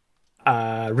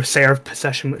 reserve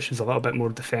position, which is a little bit more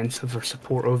defensive or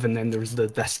supportive, and then there's the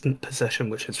distant position,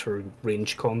 which is for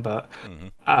range combat.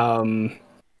 And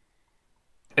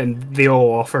they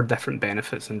all offer different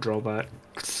benefits and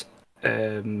drawbacks.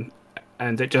 And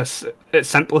it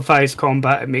simplifies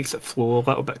combat. It makes it flow a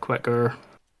little bit quicker,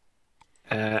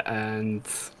 and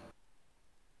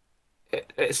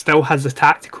it still has the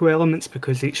tactical elements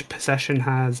because each position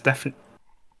has different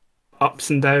ups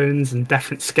and downs, and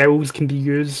different skills can be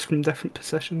used from different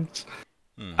positions.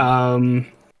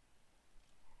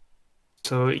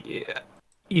 So yeah,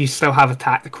 you still have a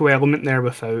tactical element there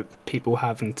without people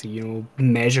having to,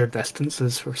 measure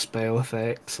distances for spell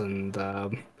effects and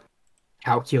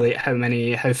calculate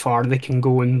how far they can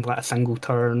go in like a single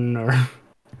turn or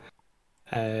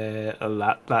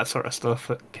that sort of stuff.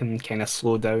 It can kind of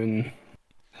slow down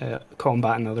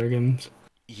combat in other games.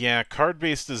 Yeah,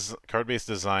 card-based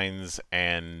designs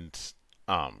and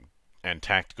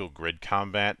tactical grid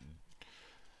combat.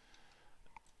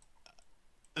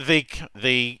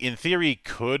 They in theory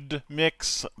could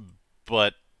mix,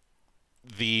 but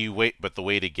the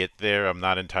way to get there, I'm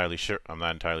not entirely sure.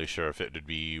 If it'd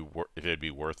be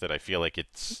worth it. I feel like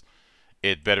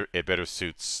it better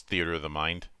suits theater of the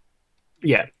mind.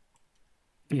 Yeah.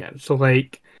 So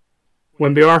like,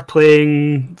 when we are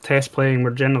test playing,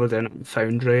 we're generally doing it in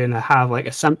Foundry, and I have like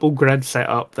a simple grid set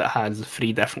up that has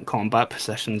 3 different combat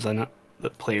positions in it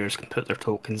that players can put their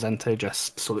tokens into,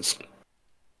 just so it's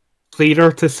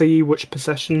clearer to see which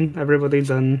position everybody's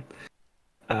in.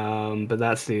 But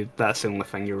that's the only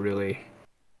thing you're really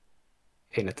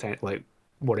kind of like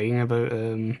worrying about.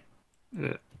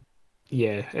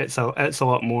 Yeah, it's a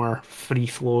lot more free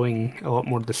flowing, a lot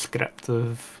more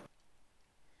descriptive.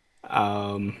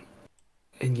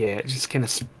 And yeah, it just kind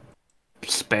of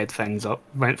sped things up.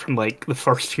 Went from like the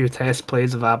first few test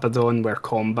plays of Abbadon, where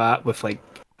combat with like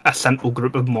a simple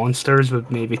group of monsters would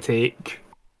maybe take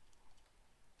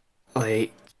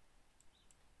like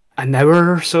an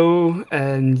hour or so,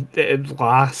 and it'd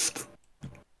last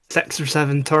 6 or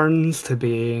 7 turns, to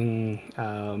being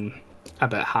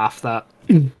about half that.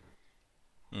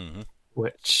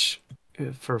 Which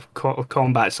for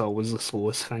combat's always the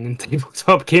slowest thing in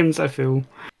tabletop games, I feel.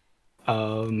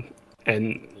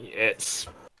 And it's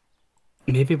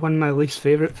maybe one of my least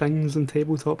favourite things in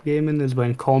tabletop gaming is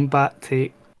when combat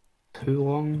takes too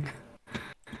long.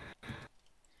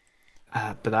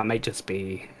 But that might just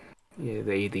be the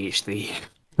ADHD.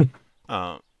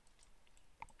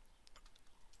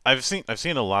 I've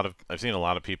seen a lot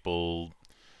of people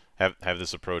have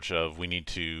this approach of we need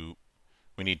to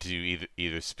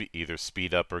either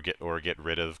speed up or get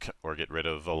rid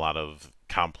of a lot of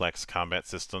complex combat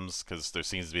systems, because there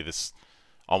seems to be this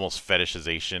almost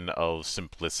fetishization of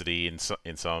simplicity in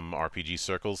some RPG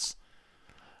circles.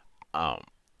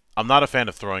 I'm not a fan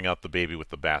of throwing out the baby with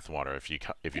the bathwater. If you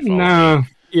follow me.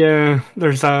 Yeah,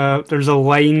 there's a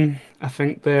line, I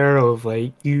think, there of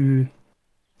like you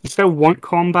still want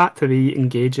combat to be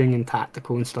engaging and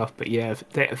tactical and stuff, but yeah,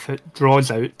 if it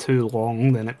draws out too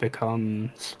long, then it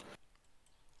becomes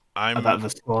a bit of a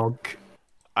slog.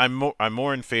 I'm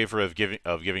more in favor of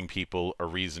giving people a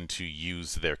reason to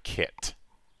use their kit.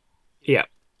 Yeah.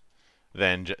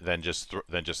 Than just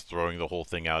throwing the whole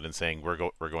thing out and saying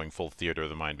we're going full theater of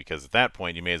the mind, because at that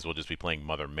point you may as well just be playing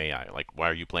Mother May I. Like, why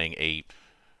are you playing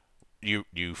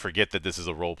you forget that this is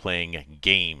a role playing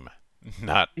game,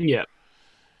 not. Yeah.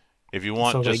 If you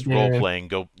want just role playing,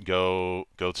 go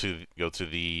to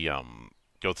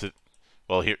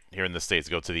well, here in the States,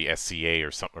 go to the SCA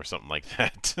or something like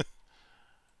that.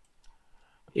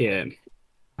 Yeah.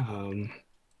 And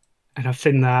I've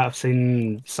seen that. I've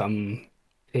seen some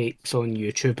takes on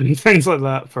YouTube and things like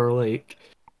that for like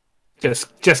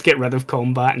just get rid of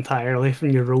combat entirely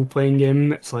from your role playing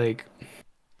game. It's like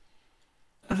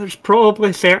there's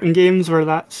probably certain games where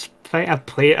that's fine. I've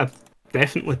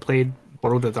definitely played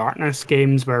World of Darkness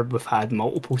games where we've had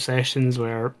multiple sessions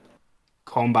where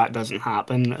combat doesn't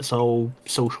happen. It's all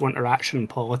social interaction and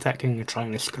politicking and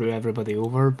trying to screw everybody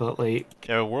over. But like,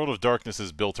 yeah, World of Darkness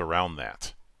is built around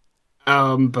that.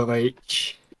 But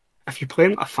like, if you're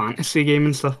playing a fantasy game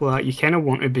and stuff like that, you kind of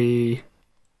want to be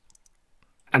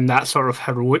in that sort of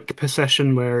heroic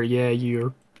position where, yeah,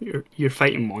 you're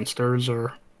fighting monsters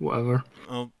or whatever.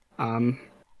 Well,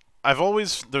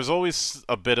 there's always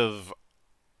a bit of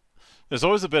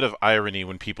irony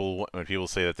when people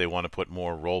say that they want to put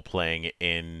more role playing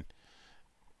in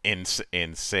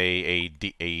say a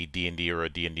D&D or a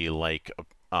D&D like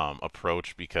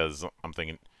approach, because I'm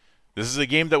thinking this is a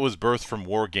game that was birthed from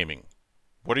wargaming.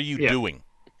 What are you doing?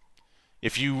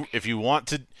 If you want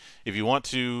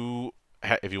to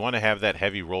have that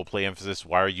heavy role play emphasis,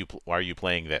 why are you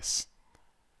playing this?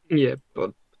 Yeah,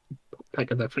 but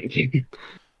pick a different game.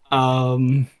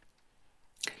 Um,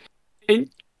 and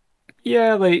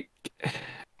yeah, like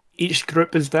each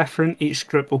group is different. Each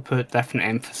group will put different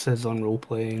emphasis on role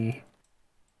playing.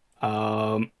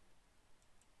 Um,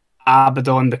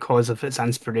 Abbadon, because of its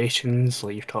inspirations,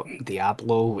 like you're talking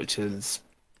Diablo, which is,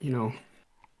 you know,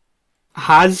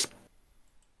 has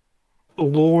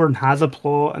lore and has a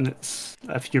plot, and it's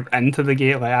if you're into the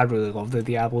game, like I really love the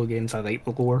Diablo games. I like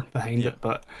the lore behind Yeah. it,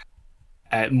 but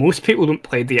most people don't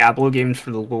play Diablo games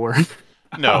for the lore.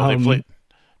 No, they play. um,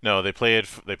 No, they play it.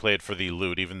 They play it for the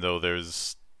loot. Even though there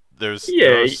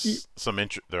yeah, are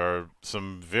there are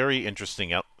some very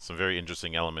interesting some very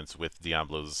interesting elements with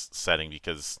Diablo's setting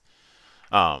because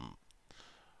um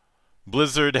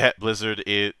Blizzard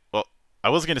is well, I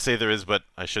was gonna say there is, but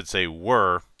I should say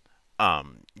were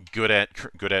um good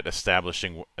at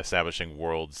establishing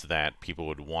worlds that people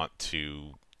would want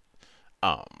to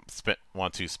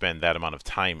spend that amount of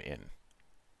time in.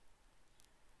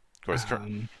 Of course,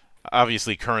 um,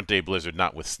 obviously current day Blizzard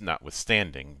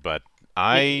notwithstanding, but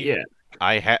I yeah,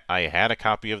 I had a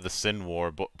copy of the Sin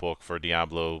War book for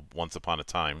Diablo once upon a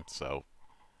time, so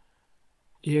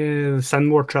yeah. The Sin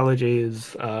War trilogy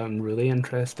is really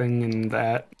interesting in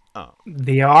that uh,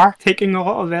 they are taking a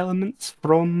lot of elements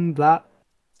from that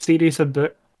series of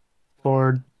books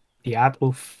for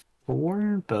Diablo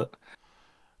 4, but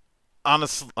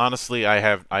honestly, I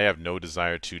have no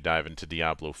desire to dive into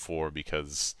Diablo 4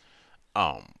 because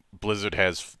Blizzard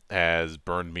has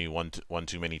burned me one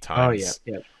too many oh yeah, times,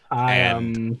 yeah. I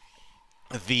and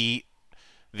the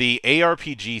the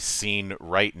ARPG scene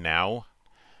right now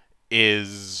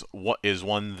is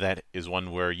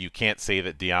one where you can't say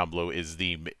that Diablo is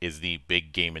the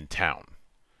big game in town.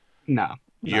 no,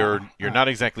 no. You're not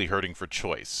exactly hurting for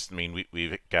choice. I mean,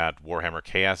 we've got Warhammer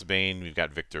Chaos Bane, we've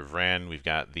got Victor Vran, we've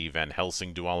got the Van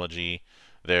Helsing duology.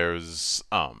 There's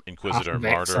Path Inquisitor of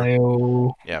Martyr.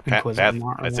 Exile, Yeah, Inquisitor Path.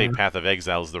 I'd say Martyr. Path of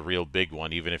Exile is the real big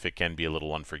one, even if it can be a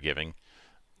little unforgiving.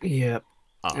 Yeah.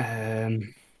 Um,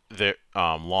 Um,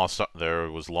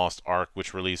 there was Lost Ark,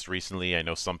 which released recently. I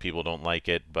know some people don't like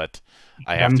it, but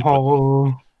I have to put.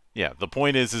 Brimhall. Yeah, the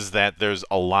point is that there's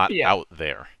a lot Yeah. out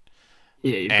there,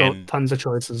 Yeah, you've got and tons of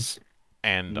choices.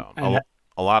 and And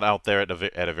a lot out there at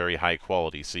a very high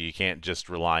quality. So you can't just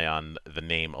rely on the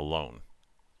name alone.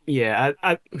 yeah,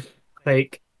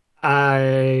 like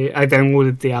I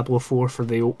downloaded Diablo 4 for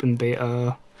the open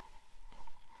beta,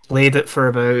 played it for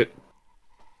about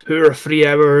 2 or 3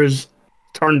 hours,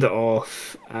 turned it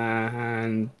off,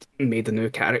 and made a new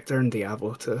character in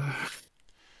Diablo 2.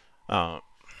 Uh,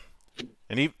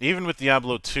 and even with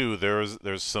Diablo 2, there's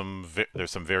some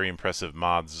very impressive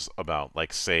mods about,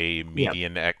 like, say Yep.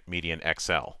 Median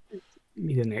XL,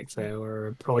 Median Exile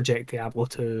or Project Diablo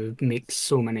 2 makes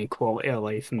so many quality of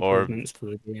life or improvements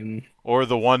to the game. or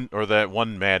that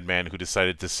one madman who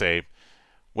decided to say,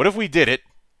 "What if we did it,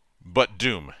 but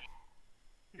Doom?"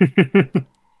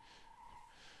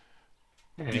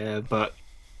 The, But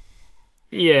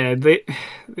yeah, they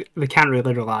can't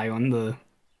really rely on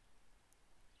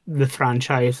the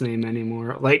franchise name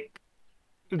anymore. Like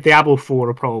Diablo 4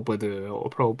 will probably do. It'll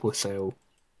probably sell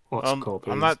lots of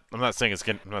copies. I'm not saying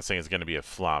it's gonna be a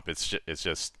flop. It's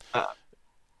just Uh,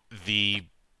 the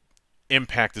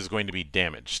impact is going to be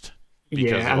damaged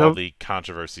because yeah, of I all don't. the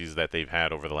controversies that they've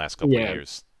had over the last couple of Yeah,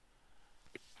 years.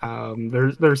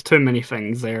 there's too many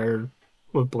things there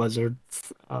with Blizzard.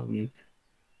 Um,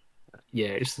 yeah,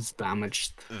 it's just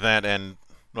damaged. That and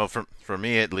well, for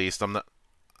me at least, I'm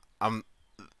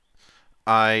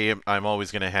I'm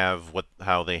always going to have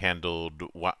how they handled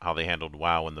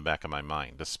WoW in the back of my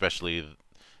mind, especially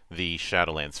the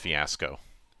Shadowlands fiasco.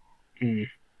 Mm.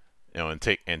 You know,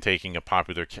 and taking a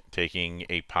popular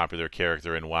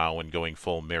character in WoW and going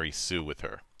full Mary Sue with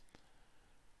her.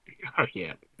 Oh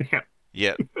yeah, yeah.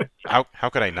 Yet, how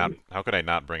could I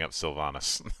not bring up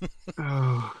Sylvanas?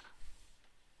 Oh,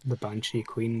 the Banshee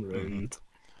Queen hmm ruined.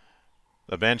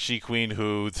 The Banshee Queen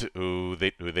who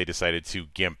they decided to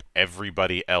gimp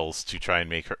everybody else to try and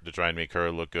make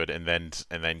her look good, and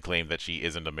then claim that she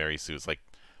isn't a Mary Sue. It's like,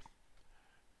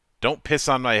 don't piss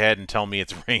on my head and tell me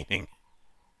it's raining.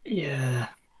 Yeah,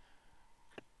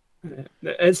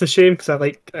 it's a shame because I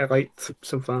liked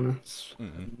Sylvanas,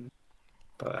 hmm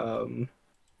but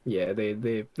yeah,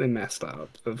 they messed that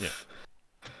up. Yeah.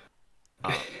 Of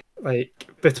Uh, like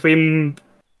between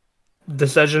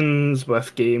decisions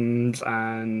with games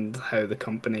and how the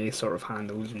company sort of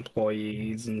handles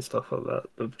employees and stuff like that,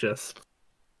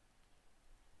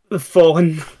 they've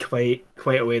fallen quite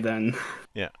a way down.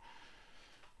 yeah.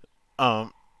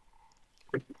 Um.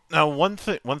 Now, one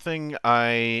thing I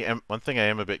am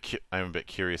a bit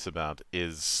curious about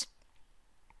is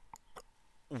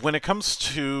when it comes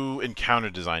to encounter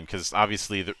design, because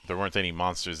obviously there weren't any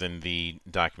monsters in the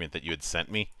document that you had sent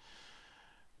me.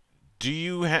 Do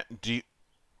you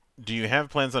have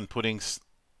plans on putting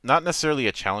not necessarily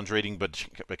a challenge rating, but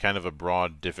kind of a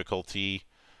broad difficulty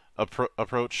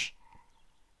approach?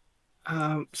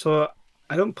 So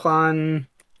I don't plan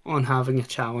on having a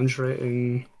challenge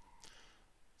rating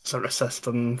sort of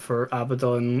system for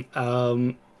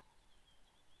Abbadon.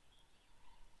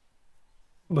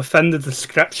 Within the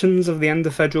descriptions of the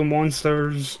individual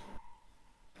monsters,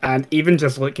 and even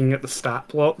just looking at the stat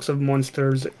blocks of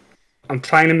monsters, I'm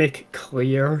trying to make it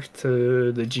clear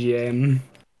to the GM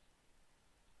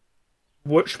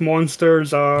which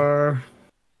monsters are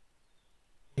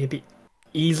maybe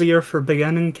easier for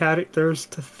beginning characters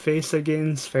to face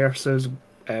against versus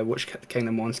which kind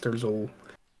of monsters will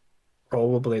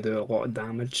probably do a lot of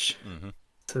damage Mm-hmm.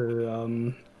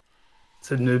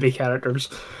 to newbie characters.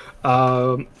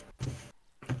 Um,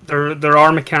 there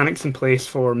are mechanics in place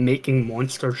for making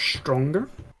monsters stronger.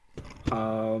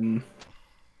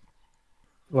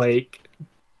 Like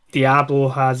Diablo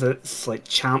has its like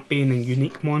champion and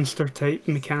unique monster type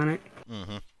mechanic.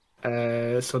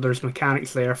 Mm-hmm. So there's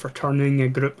mechanics there for turning a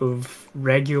group of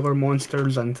regular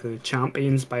monsters into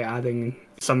champions by adding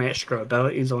some extra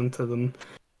abilities onto them,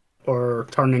 or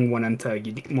turning one into a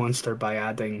unique monster by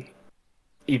adding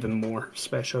even more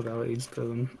special abilities to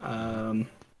them.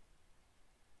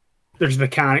 There's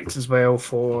mechanics as well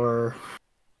for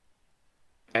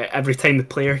every time the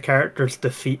player characters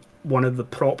defeat one of the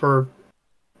proper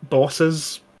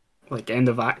bosses, like end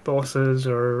of act bosses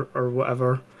or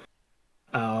whatever.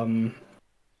 The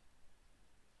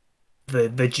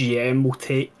GM will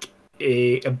take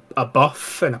a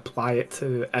buff and apply it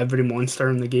to every monster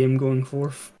in the game going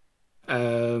forth.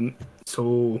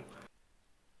 So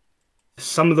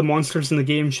some of the monsters in the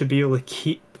game should be able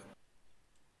to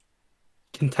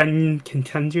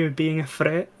continue being a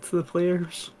threat to the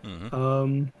players.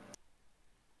 Mm-hmm.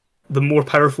 The more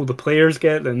powerful the players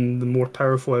get, then the more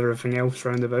powerful everything else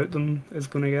round about them is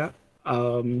going to get.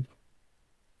 And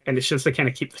it's just to kind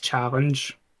of keep the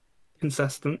challenge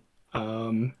consistent.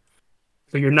 So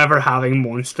you're never having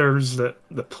monsters that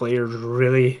the players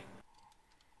really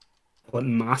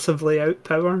massively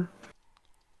outpower,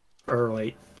 or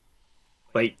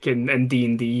like in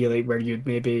D&D, like where you'd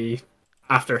maybe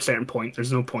after a certain point,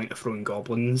 there's no point of throwing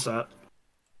goblins at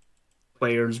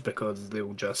players because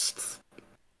they'll just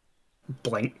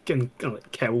blink and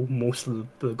like kill most of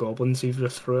the goblins you've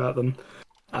just threw at them.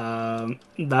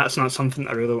 That's not something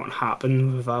I really want to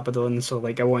happen with Abbadon. So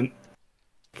like I want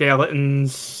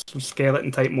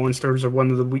skeleton type monsters are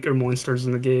one of the weaker monsters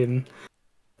in the game.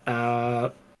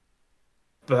 But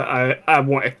I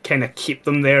want to kind of keep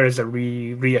them there as a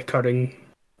reoccurring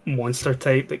monster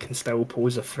type that can still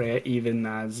pose a threat even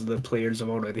as the players have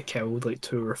already killed like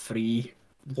 2 or 3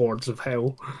 Lords of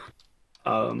Hell.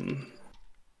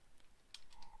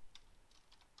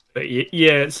 But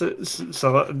yeah,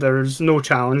 so there's no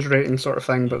challenge rating sort of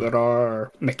thing, but there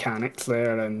are mechanics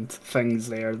there and things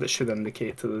there that should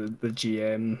indicate to the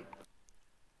GM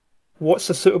what's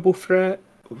a suitable threat,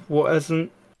 what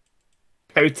isn't,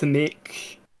 how to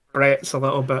make threats a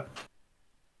little bit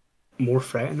more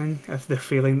threatening if they're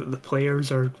feeling that the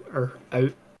players are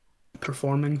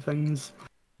outperforming things.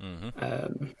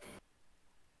 Mm-hmm.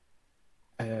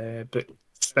 But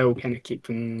still kind of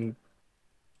keeping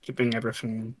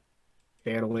everything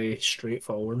fairly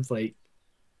straightforward. Like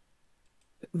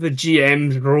the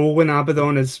GM's role in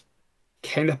Abbadon is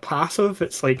kind of passive.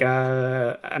 It's like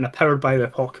an Powered by the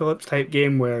Apocalypse type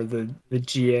game where the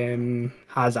GM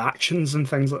has actions and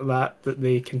things like that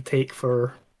they can take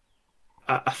for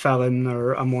a villain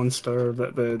or a monster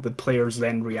that the players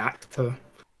then react to.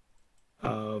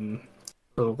 So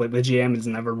like the GM is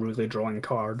never really drawing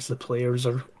cards. The players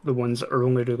are the ones that are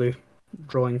only really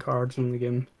drawing cards in the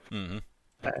game.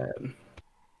 Mm-hmm.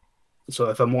 So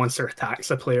if a monster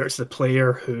attacks a player, it's the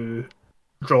player who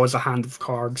draws a hand of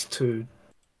cards to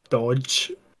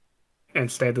dodge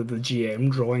instead of the GM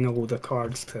drawing a load of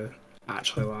cards to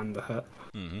actually land the hit.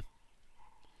 Mm-hmm.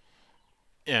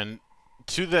 And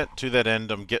to that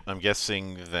end, I'm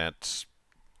guessing that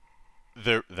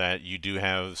you do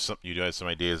have some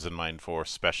ideas in mind for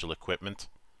special equipment.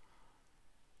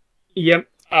 Yep.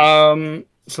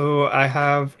 So I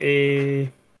have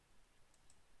a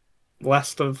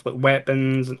list of like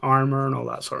weapons and armor and all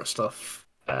that sort of stuff.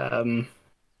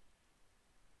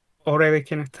 Already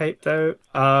kind of typed out.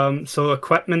 So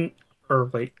equipment or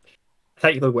like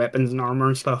particularly weapons and armor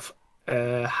and stuff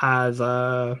has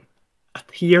a a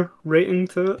tier rating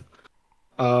to it.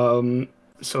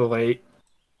 So like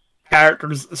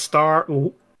characters at the start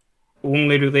will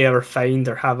only really ever find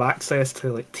or have access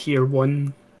to like tier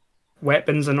 1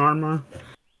 weapons and armor,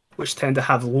 which tend to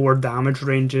have lower damage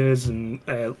ranges and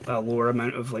a lower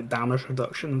amount of like damage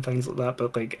reduction and things like that.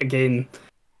 But like again,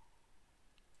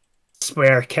 it's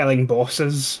where killing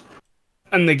bosses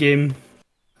in the game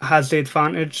has the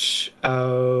advantage.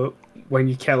 When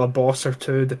you kill a boss or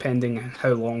two, depending on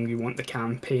how long you want the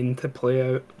campaign to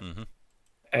play out,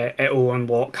 it'll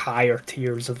unlock higher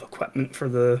tiers of equipment for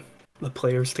the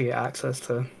players to get access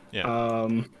to.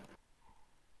 Yeah.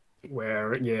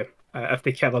 Where if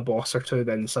they kill a boss or two,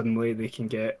 then suddenly they can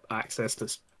get access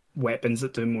to weapons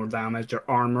that do more damage, or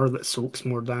armor that soaks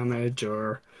more damage,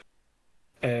 or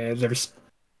there's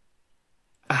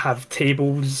have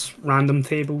tables, random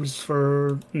tables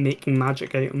for making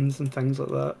magic items and things like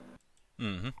that.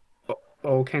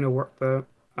 All kind of work out.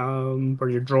 Where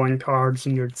you're drawing cards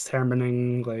and you're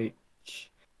determining like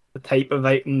the type of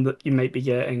item that you might be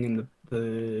getting and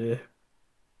the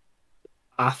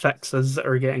affixes that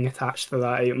are getting attached to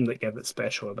that item that give it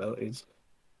special abilities.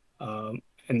 And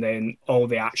then all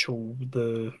the actual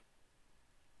the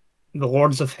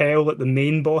Lords of Hell, like the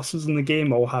main bosses in the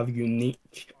game, all have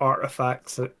unique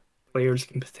artifacts that players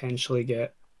can potentially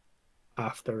get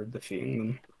after defeating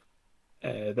them,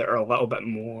 that are a little bit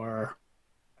more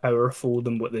powerful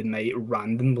than what they might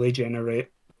randomly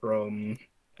generate from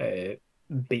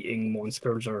beating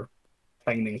monsters or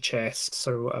finding chests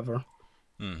or whatever.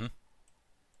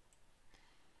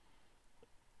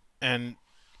 And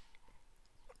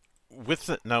with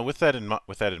that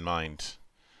in mind,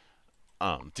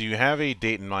 do you have a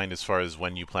date in mind as far as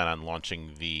when you plan on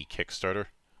launching the Kickstarter?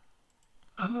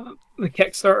 The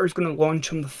Kickstarter is going to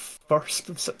launch on the 1st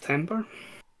of September.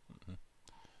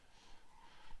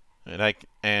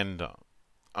 And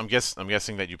I'm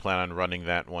guessing that you plan on running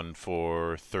that one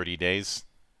for 30 days.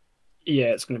 Yeah,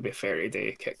 it's going to be a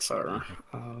 30-day Kickstarter.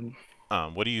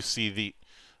 What do you see the?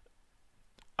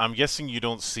 I'm guessing you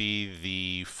don't see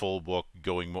the full book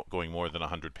going more than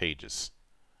 100 pages.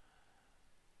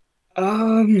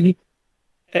 It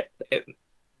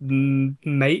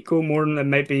might go more than it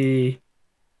might be.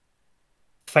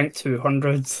 I think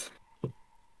 200.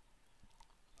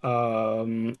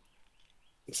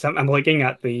 So I'm looking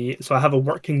at so I have a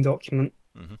working document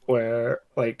where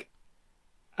like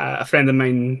a friend of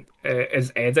mine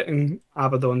is editing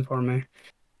Abbadon for me.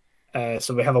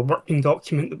 So we have a working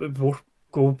document that we both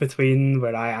go between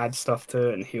where I add stuff to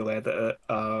it and he'll edit it,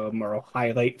 or I'll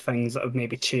highlight things that have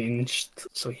maybe changed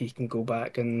so he can go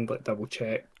back and like double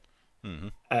check.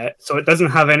 So it doesn't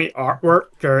have any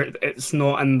artwork, or it's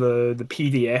not in the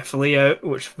PDF layout,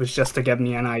 which was just to give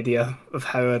me an idea of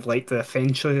how I'd like to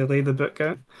eventually lay the book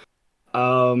out.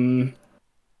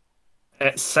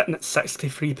 It's sitting at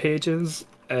 63 pages,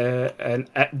 and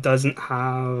it doesn't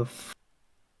have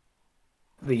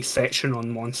the section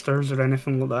on monsters or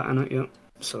anything like that in it yet.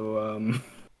 So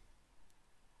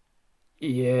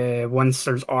yeah, once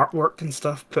there's artwork and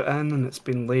stuff put in and it's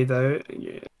been laid out,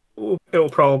 yeah, it'll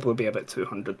probably be about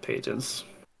 200 pages.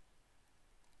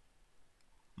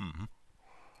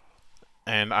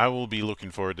 And I will be looking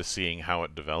forward to seeing how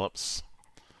it develops.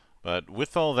 But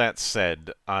with all that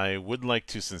said, I would like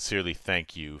to sincerely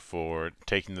thank you for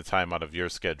taking the time out of your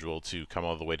schedule to come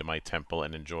all the way to my temple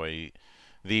and enjoy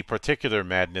the particular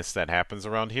madness that happens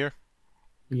around here.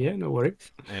 Yeah, no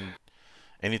worries. And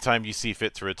anytime you see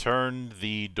fit to return,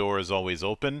 the door is always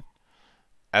open.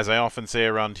 As I often say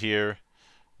around here,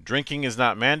 drinking is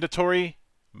not mandatory,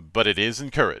 but it is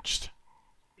encouraged.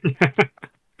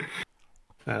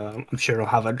 I'm sure I'll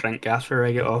have a drink after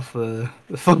I get off the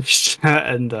first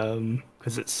chat, and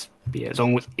because it's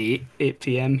almost 8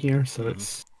 p.m. here, so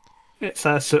it's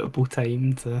a suitable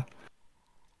time to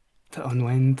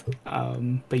unwind.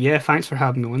 But yeah, thanks for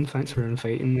having me on. Thanks for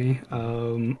inviting me.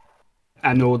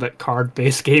 I know that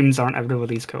card-based games aren't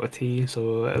everybody's cup of tea,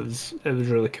 so it was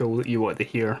really cool that you wanted to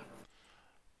hear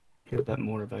a bit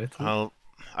more about it. Well,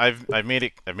 I've made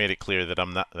it clear that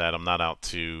I'm not out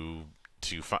to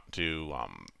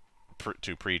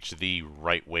preach the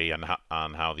right way on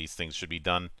how these things should be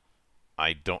done.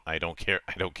 I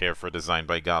don't care for design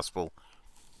by gospel.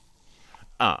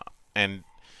 And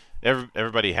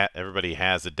everybody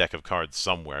has a deck of cards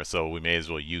somewhere, so we may as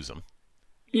well use them.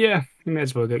 Yeah, you may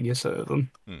as well get use out of them.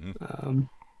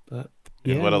 But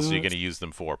yeah, and what else are you going to use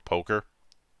them for? Poker?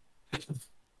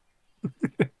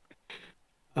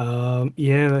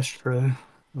 Yeah, that's true.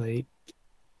 Like,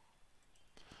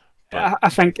 I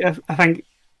think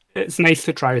it's nice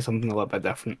to try something a little bit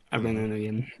different every now and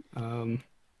again.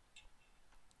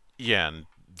 Yeah, and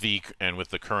with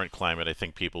the current climate, I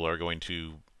think people are going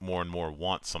to more and more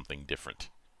want something different.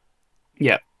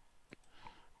 Yeah.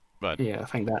 But yeah, I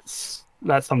think that's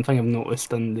something I've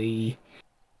noticed in the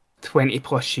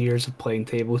 20+ years of playing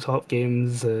tabletop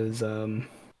games is the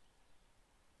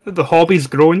hobby's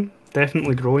growing,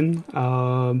 definitely growing.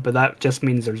 But that just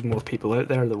means there's more people out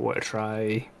there that want to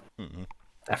try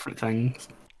different things.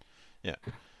 Yeah.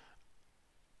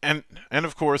 And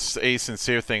of course, a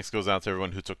sincere thanks goes out to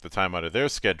everyone who took the time out of their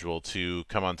schedule to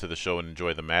come onto the show and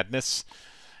enjoy the madness.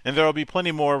 And there will be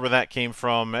plenty more where that came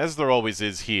from, as there always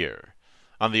is here,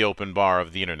 on the open bar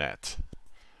of the internet.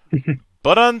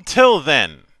 But until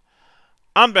then,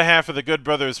 on behalf of the good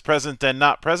brothers present and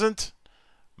not present,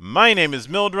 my name is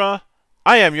Mildra.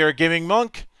 I am your gaming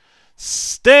monk.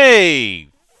 Stay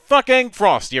fucking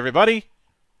frosty, everybody!